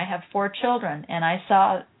I have 4 children, and I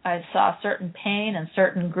saw certain pain and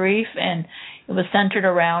certain grief, and it was centered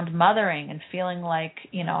around mothering and feeling like,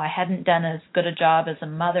 I hadn't done as good a job as a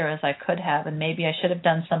mother as I could have, and maybe I should have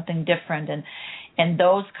done something different, and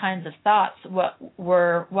those kinds of thoughts what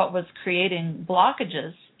was creating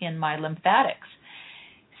blockages in my lymphatics.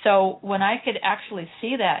 So when I could actually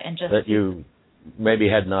see that and just... That you maybe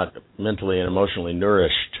had not mentally and emotionally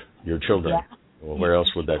nourished your children. Yeah. Well, where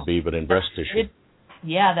else would that be but in breast tissue?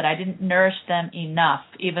 That I didn't nourish them enough,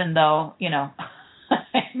 even though,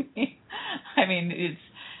 I mean,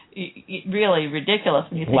 it's really ridiculous.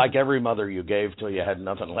 When you think like every mother you gave till you had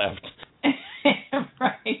nothing left.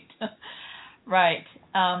 Right.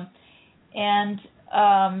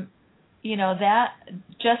 that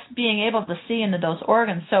just being able to see into those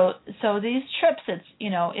organs. So these trips, it's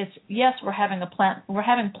yes, we're having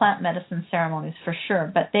plant medicine ceremonies for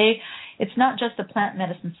sure, but it's not just the plant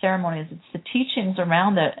medicine ceremonies, it's the teachings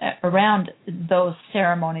around those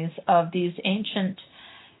ceremonies of these ancient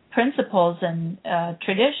principles and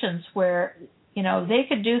traditions where they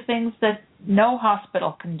could do things that no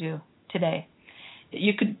hospital can do today, that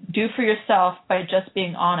you could do for yourself by just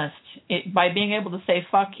being honest, by being able to say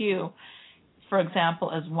fuck you, for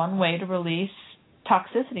example, as one way to release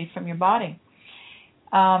toxicity from your body.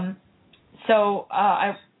 I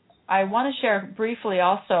want to share briefly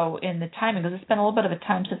also in the timing, because it's been a little bit of a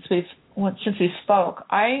time since we spoke.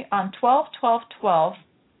 On 12/12/12,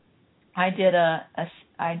 I did a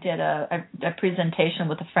presentation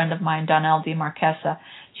with a friend of mine, Donnell D. Marquesa.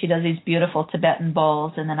 She does these beautiful Tibetan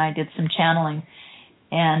bowls, and then I did some channeling.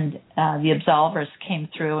 And the absolvers came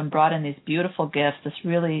through and brought in these beautiful gifts, this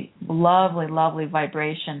really lovely, lovely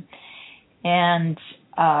vibration. And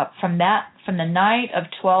from the night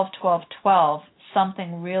of 12/12/12,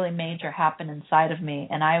 something really major happened inside of me.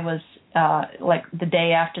 And I was, like the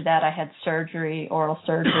day after that, I had surgery, oral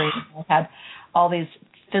surgery. I had all these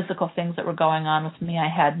physical things that were going on with me. I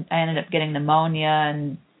ended up getting pneumonia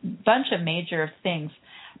and a bunch of major things.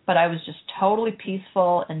 But I was just totally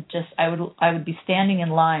peaceful, and I would be standing in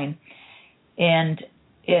line to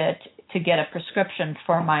get a prescription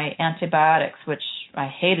for my antibiotics, which I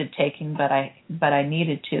hated taking, but I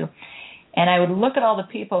needed to. And I would look at all the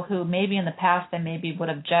people who maybe in the past I maybe would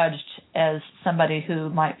have judged as somebody who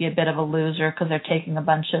might be a bit of a loser because they're taking a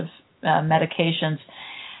bunch of medications.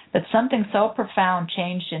 But something so profound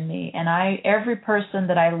changed in me, and every person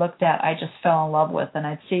that I looked at, I just fell in love with. And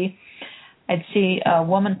I'd see a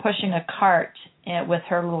woman pushing a cart with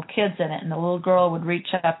her little kids in it, and the little girl would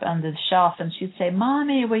reach up under the shelf and she'd say,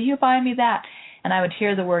 "Mommy, will you buy me that?" And I would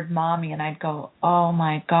hear the word mommy, and I'd go, "Oh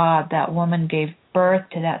my God, that woman gave birth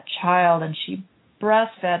to that child, and she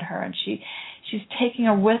breastfed her, and she's taking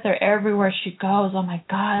her with her everywhere she goes. Oh my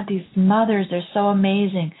God, these mothers, they're so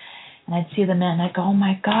amazing." And I'd see the men, and I'd go, "Oh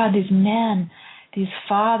my God, these men, these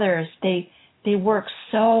fathers, they work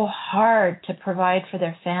so hard to provide for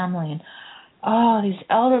their family. And oh, these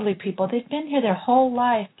elderly people, they've been here their whole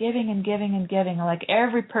life, giving and giving and giving." Like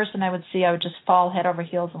every person I would see, I would just fall head over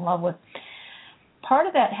heels in love with. Part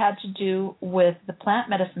of that had to do with the plant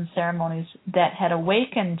medicine ceremonies that had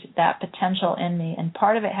awakened that potential in me, and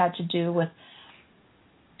part of it had to do with,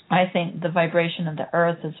 I think, the vibration of the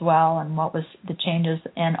earth as well, and what was the changes,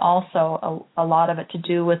 and also a lot of it to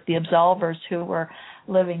do with the absolvers who were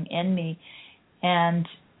living in me, and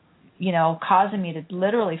causing me to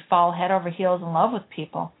literally fall head over heels in love with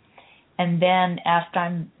people. And then after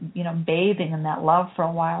I'm, bathing in that love for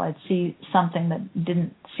a while, I'd see something that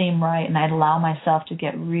didn't seem right, and I'd allow myself to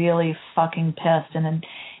get really fucking pissed, and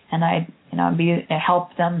I'd,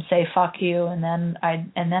 help them say fuck you, and then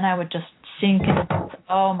I would just sink into,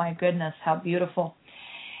 oh my goodness, how beautiful.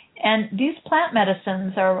 And these plant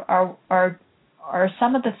medicines are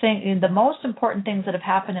some of the most important things that have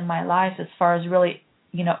happened in my life as far as really,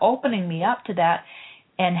 opening me up to that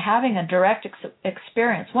and having a direct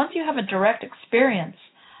experience. Once you have a direct experience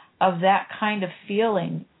of that kind of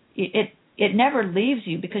feeling, it never leaves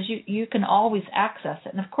you, because you can always access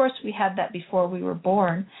it. And of course we had that before we were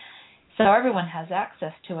born, so everyone has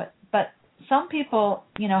access to it. But some people,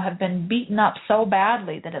 have been beaten up so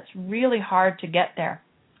badly that it's really hard to get there.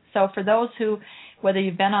 So for those who, whether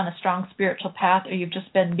you've been on a strong spiritual path or you've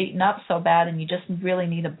just been beaten up so bad and you just really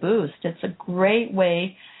need a boost, it's a great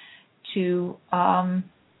way to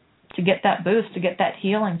get that boost, to get that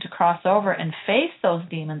healing, to cross over and face those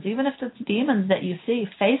demons. Even if it's demons that you see,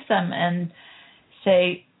 face them and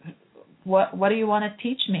say, what do you want to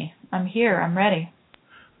teach me? I'm here, I'm ready.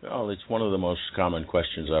 Well, it's one of the most common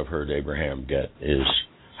questions I've heard Abraham get is,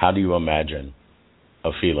 how do you imagine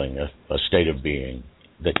a feeling, a state of being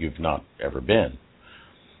that you've not ever been?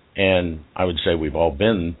 And I would say we've all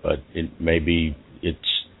been, but maybe it's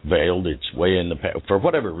veiled, it's way in the past. For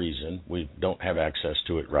whatever reason, we don't have access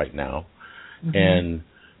to it right now. Mm-hmm. And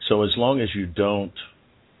so as long as you don't,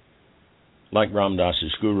 like Ram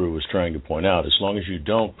Dass's guru was trying to point out, as long as you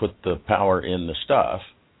don't put the power in the stuff,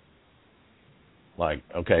 like,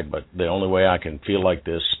 okay, but the only way I can feel like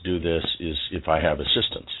this, do this, is if I have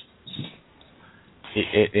assistance.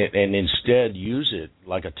 And instead use it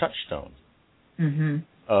like a touchstone. Mm-hmm.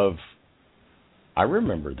 I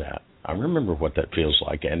remember that. I remember what that feels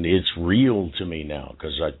like, and it's real to me now,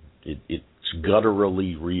 because it's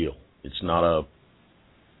gutturally real. It's not a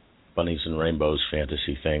bunnies and rainbows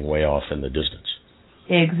fantasy thing way off in the distance.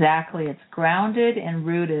 Exactly. It's grounded and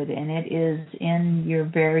rooted, and it is in your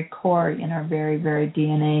very core, in our very, very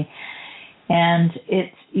DNA. And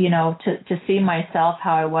it's, to see myself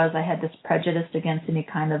how I was, I had this prejudice against any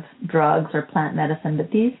kind of drugs or plant medicine,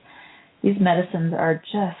 but these medicines are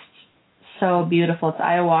just so beautiful. It's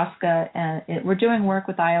ayahuasca, and we're doing work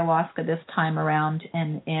with ayahuasca this time around,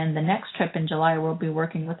 and the next trip in July we'll be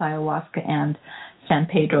working with ayahuasca and San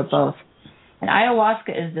Pedro both. And ayahuasca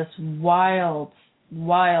is this wild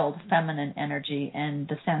feminine energy, and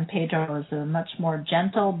the San Pedro is a much more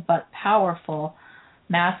gentle but powerful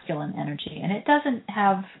masculine energy, and it doesn't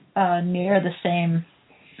have near the same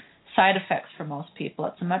side effects for most people.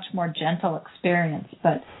 It's a much more gentle experience,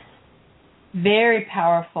 but very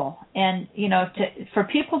powerful. And for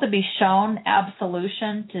people to be shown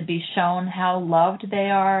absolution, to be shown how loved they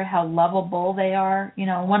are, how lovable they are.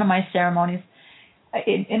 One of my ceremonies,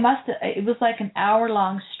 it was like an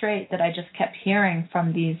hour-long straight that I just kept hearing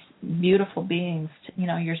from these beautiful beings.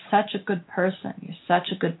 You're such a good person. You're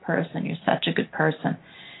such a good person. You're such a good person.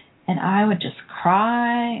 And I would just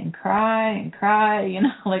cry and cry and cry, and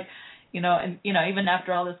even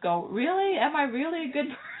after all this go, really? Am I really a good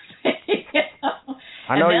person?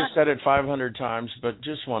 I know you said it 500 times, but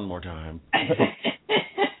just one more time.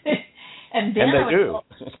 and they do.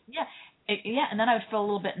 And then I would feel a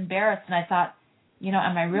little bit embarrassed, and I thought,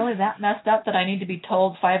 am I really that messed up that I need to be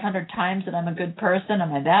told 500 times that I'm a good person?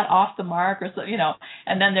 Am I that off the mark, or so?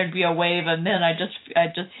 And then there'd be a wave, and then I just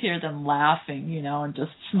hear them laughing, and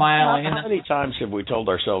just smiling. How many times have we told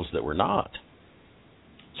ourselves that we're not?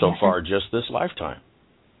 So far, just this lifetime.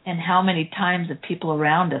 And how many times have people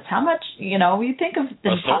around us? How much, you think of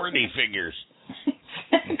the authority figures.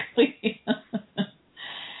 Exactly.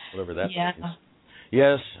 Whatever that means.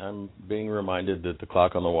 Yes, I'm being reminded that the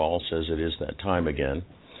clock on the wall says it is that time again,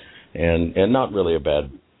 and not really a bad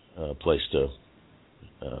place to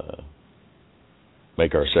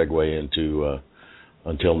make our segue into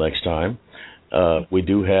until next time. We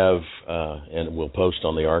do have, and we'll post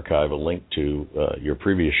on the archive, a link to your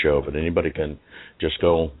previous show, but anybody can just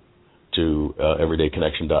go to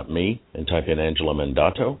everydayconnection.me and type in Angela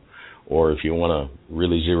Mandato, or if you want to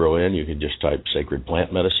really zero in, you can just type Sacred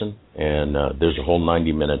Plant Medicine, and there's a whole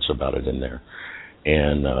 90 minutes about it in there.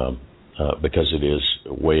 And because it is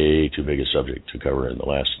way too big a subject to cover in the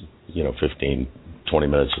last 15, 20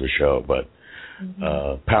 minutes of the show, but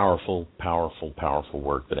powerful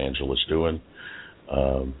work that Angela's doing.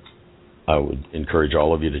 I would encourage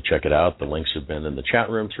all of you to check it out. The links have been in the chat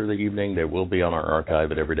room through the evening. They will be on our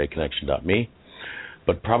archive at everydayconnection.me,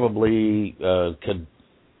 but probably could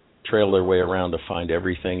trail their way around to find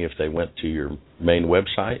everything if they went to your main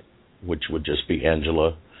website, which would just be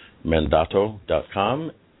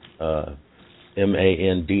angelamandato.com.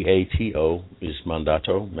 Mandato is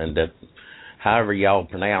Mandato. However y'all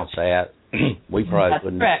pronounce that. We probably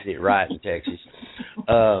wouldn't get it right in Texas.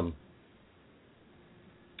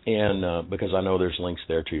 And because I know there's links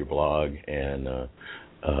there to your blog and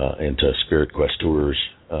to Spirit Quest Tours,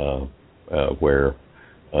 where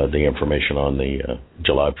the information on the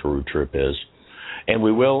July Peru trip is. And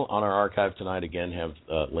we will, on our archive tonight, again have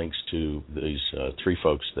links to these three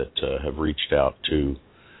folks that have reached out to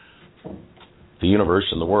the universe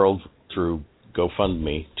and the world through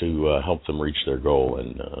GoFundMe to help them reach their goal.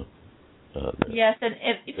 And yes, and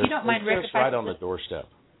if you don't mind, Rick, it's right on the doorstep.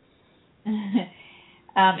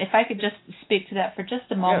 If I could just speak to that for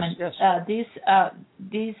just a moment. Yes. These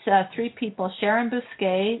three people, Sharon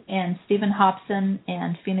Bousquet and Stephen Hobson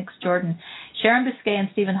and Phoenix Jordan. Sharon Bousquet and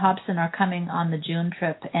Stephen Hobson are coming on the June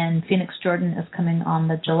trip, and Phoenix Jordan is coming on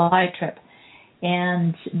the July trip.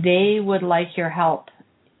 And they would like your help.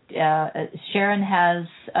 Sharon has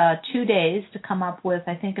 2 days to come up with,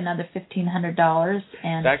 I think, another $1,500.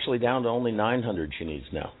 And it's actually down to only $900 she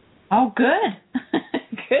needs now. Oh, good.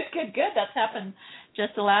 Good. That's happened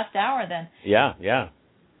just the last hour then. Yeah.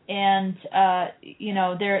 And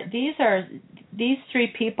these three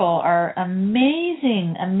people are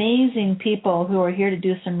amazing people who are here to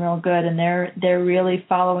do some real good, and they're really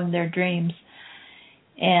following their dreams.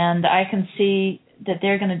 And I can see that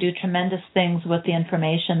they're going to do tremendous things with the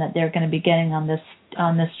information that they're going to be getting on this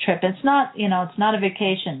trip. It's not a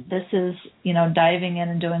vacation. This is, diving in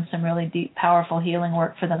and doing some really deep, powerful healing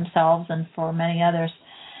work for themselves and for many others.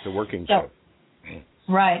 The working trip.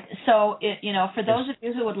 Right. So, for those of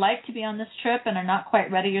you who would like to be on this trip and are not quite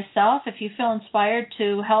ready yourself, if you feel inspired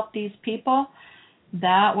to help these people,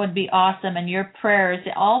 that would be awesome. And your prayers,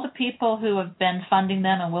 all the people who have been funding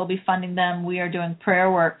them and will be funding them, we are doing prayer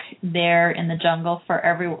work there in the jungle for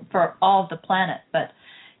all of the planet. But,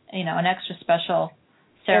 an extra special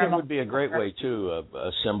ceremony. It would be a great way too,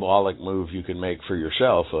 a symbolic move you can make for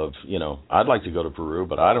yourself. Of I'd like to go to Peru,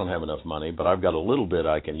 but I don't have enough money, but I've got a little bit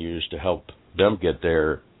I can use to help them get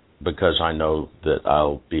there because I know that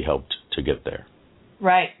I'll be helped to get there.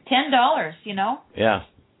 Right, $10. Yeah.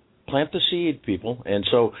 Plant the seed, people. And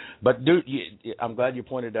so, but dude, I'm glad you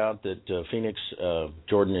pointed out that Phoenix,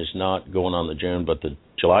 Jordan is not going on the June, but the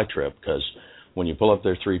July trip, because when you pull up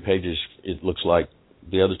their 3 pages, it looks like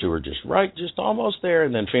the other 2 are just almost there,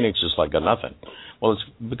 and then Phoenix is like got nothing. Well, it's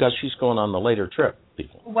because she's going on the later trip,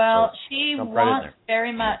 people. Well, so she wants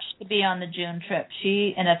very much to be on the June trip.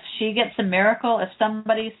 And if she gets a miracle, if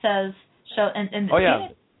somebody says,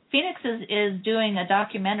 Phoenix is doing a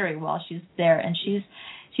documentary while she's there, and she's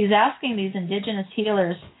asking these indigenous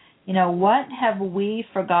healers, what have we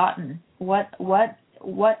forgotten? What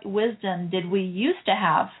wisdom did we used to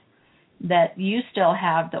have that you still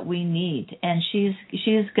have that we need? And she's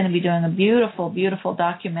going to be doing a beautiful, beautiful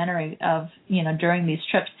documentary of, during these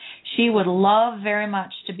trips. She would love very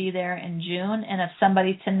much to be there in June, and if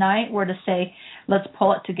somebody tonight were to say, let's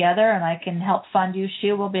pull it together and I can help fund you,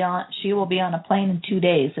 she will be on a plane in 2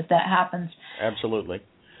 days if that happens. Absolutely.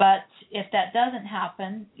 But if that doesn't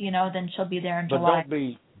happen, then she'll be there in July. But don't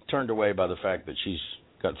be turned away by the fact that she's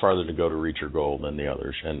got farther to go to reach her goal than the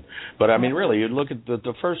others. But I mean, really, you look at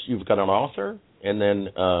the first. You've got an author, and then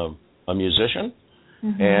a musician,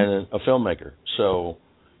 and a filmmaker. So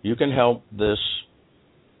you can help this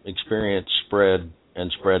experience spread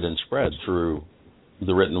through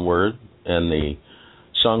the written word and the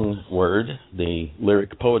sung word, the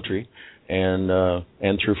lyric poetry, and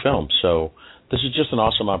through film. So this is just an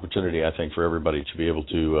awesome opportunity, I think, for everybody to be able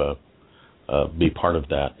to be part of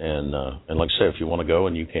that. And like I say, if you want to go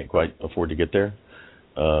and you can't quite afford to get there,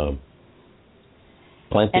 plant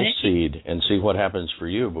this seed and see what happens for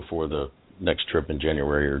you before the next trip in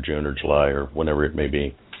January or June or July or whenever it may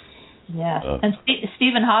be. Yeah. And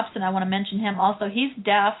Stephen Hobson, I want to mention him also. He's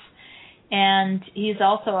deaf, and he's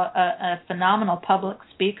also a phenomenal public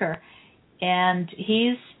speaker. And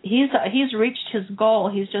he's reached his goal.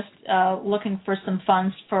 He's just looking for some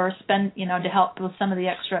funds to help with some of the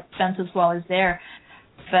extra expenses while he's there.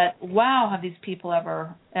 But wow, have these people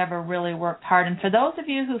ever really worked hard? And for those of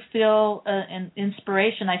you who feel an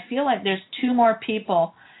inspiration, I feel like there's 2 more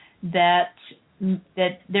people that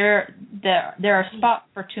there are spots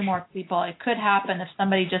for 2 more people. It could happen if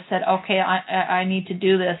somebody just said, okay, I need to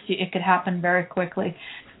do this. It could happen very quickly.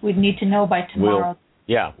 We'd need to know by tomorrow.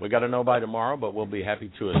 Yeah, we got to know by tomorrow, but we'll be happy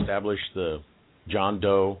to establish the John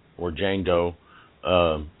Doe or Jane Doe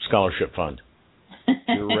Scholarship Fund. If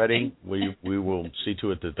you're ready, we will see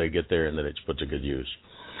to it that they get there and that it's put to good use.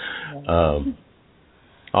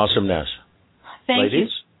 Awesomeness. Thank you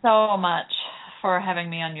so much for having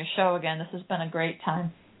me on your show again. This has been a great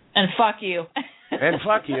time. And fuck you. And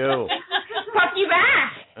fuck you. Fuck you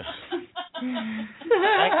back.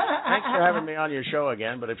 Thanks for having me on your show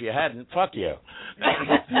again, but if you hadn't, fuck you.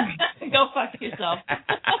 Go fuck yourself.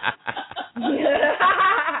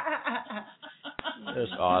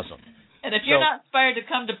 That's awesome. And if you're not inspired to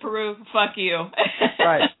come to Peru, fuck you.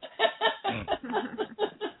 Right.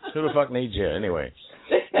 Who the fuck needs you anyway?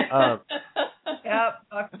 Yep.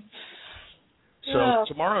 Fuck. So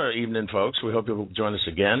tomorrow evening, folks, we hope you'll join us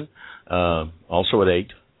again, also at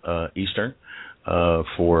 8 Eastern,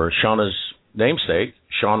 for Shauna's namesake,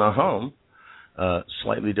 Shauna Home,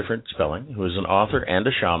 slightly different spelling, who is an author and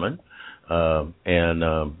a shaman, and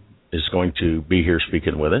is going to be here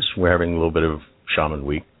speaking with us. We're having a little bit of Shaman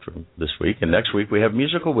Week for this week, and next week we have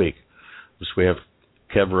Musical Week. So we have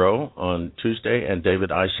Kev Rowe on Tuesday and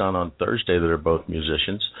David Ison on Thursday that are both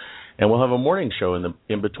musicians. And we'll have a morning show in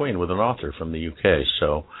between with an author from the UK.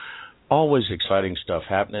 So always exciting stuff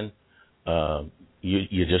happening.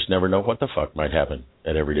 You just never know what the fuck might happen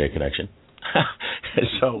at Everyday Connection.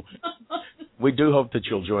 So we do hope that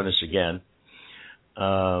you'll join us again.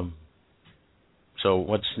 So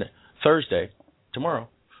what's Thursday, tomorrow,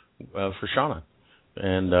 for Shauna.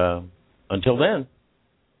 And until then.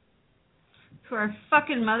 To our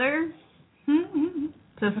fucking mother.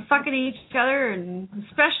 To fucking each other, and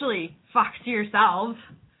especially fuck to yourselves.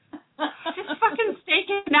 Just fucking stay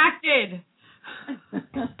connected.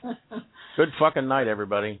 Good fucking night,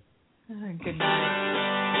 everybody. Good night.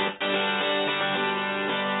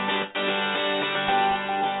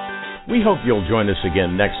 We hope you'll join us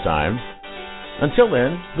again next time. Until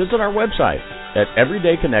then, visit our website at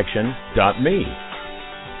everydayconnection.me.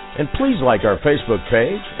 And please like our Facebook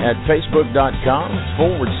page at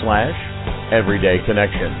facebook.com/Everyday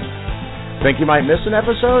Connection. Think you might miss an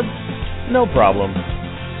episode? No problem.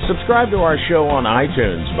 Subscribe to our show on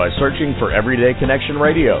iTunes by searching for Everyday Connection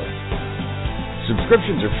Radio.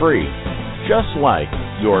 Subscriptions are free, just like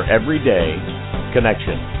your everyday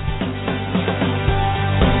connection.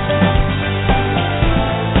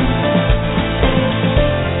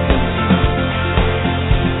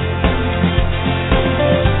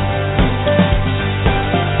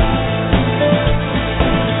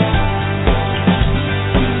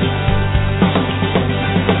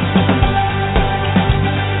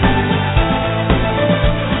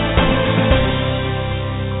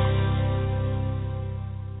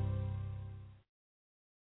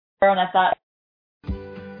 I thought,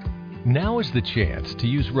 now is the chance to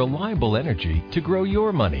use reliable energy to grow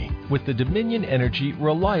your money with the Dominion Energy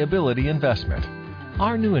Reliability Investment.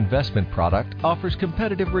 Our new investment product offers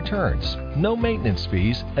competitive returns, no maintenance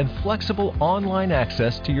fees, and flexible online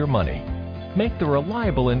access to your money. Make the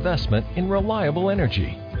reliable investment in reliable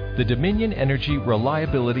energy. The Dominion Energy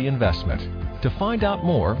Reliability Investment. To find out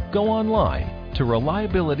more, go online to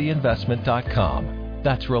reliabilityinvestment.com.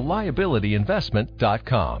 That's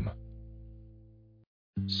reliabilityinvestment.com.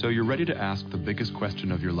 So you're ready to ask the biggest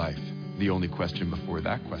question of your life, the only question before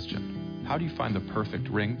that question. How do you find the perfect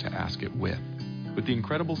ring to ask it with? With the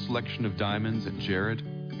incredible selection of diamonds at Jared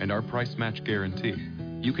and our price match guarantee,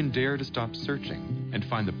 you can dare to stop searching and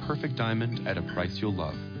find the perfect diamond at a price you'll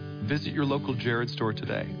love. Visit your local Jared store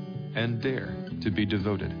today and dare to be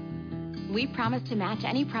devoted. We promise to match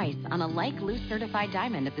any price on a like loose certified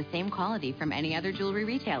diamond of the same quality from any other jewelry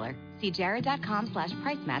retailer. See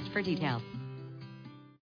jared.com/price match for details.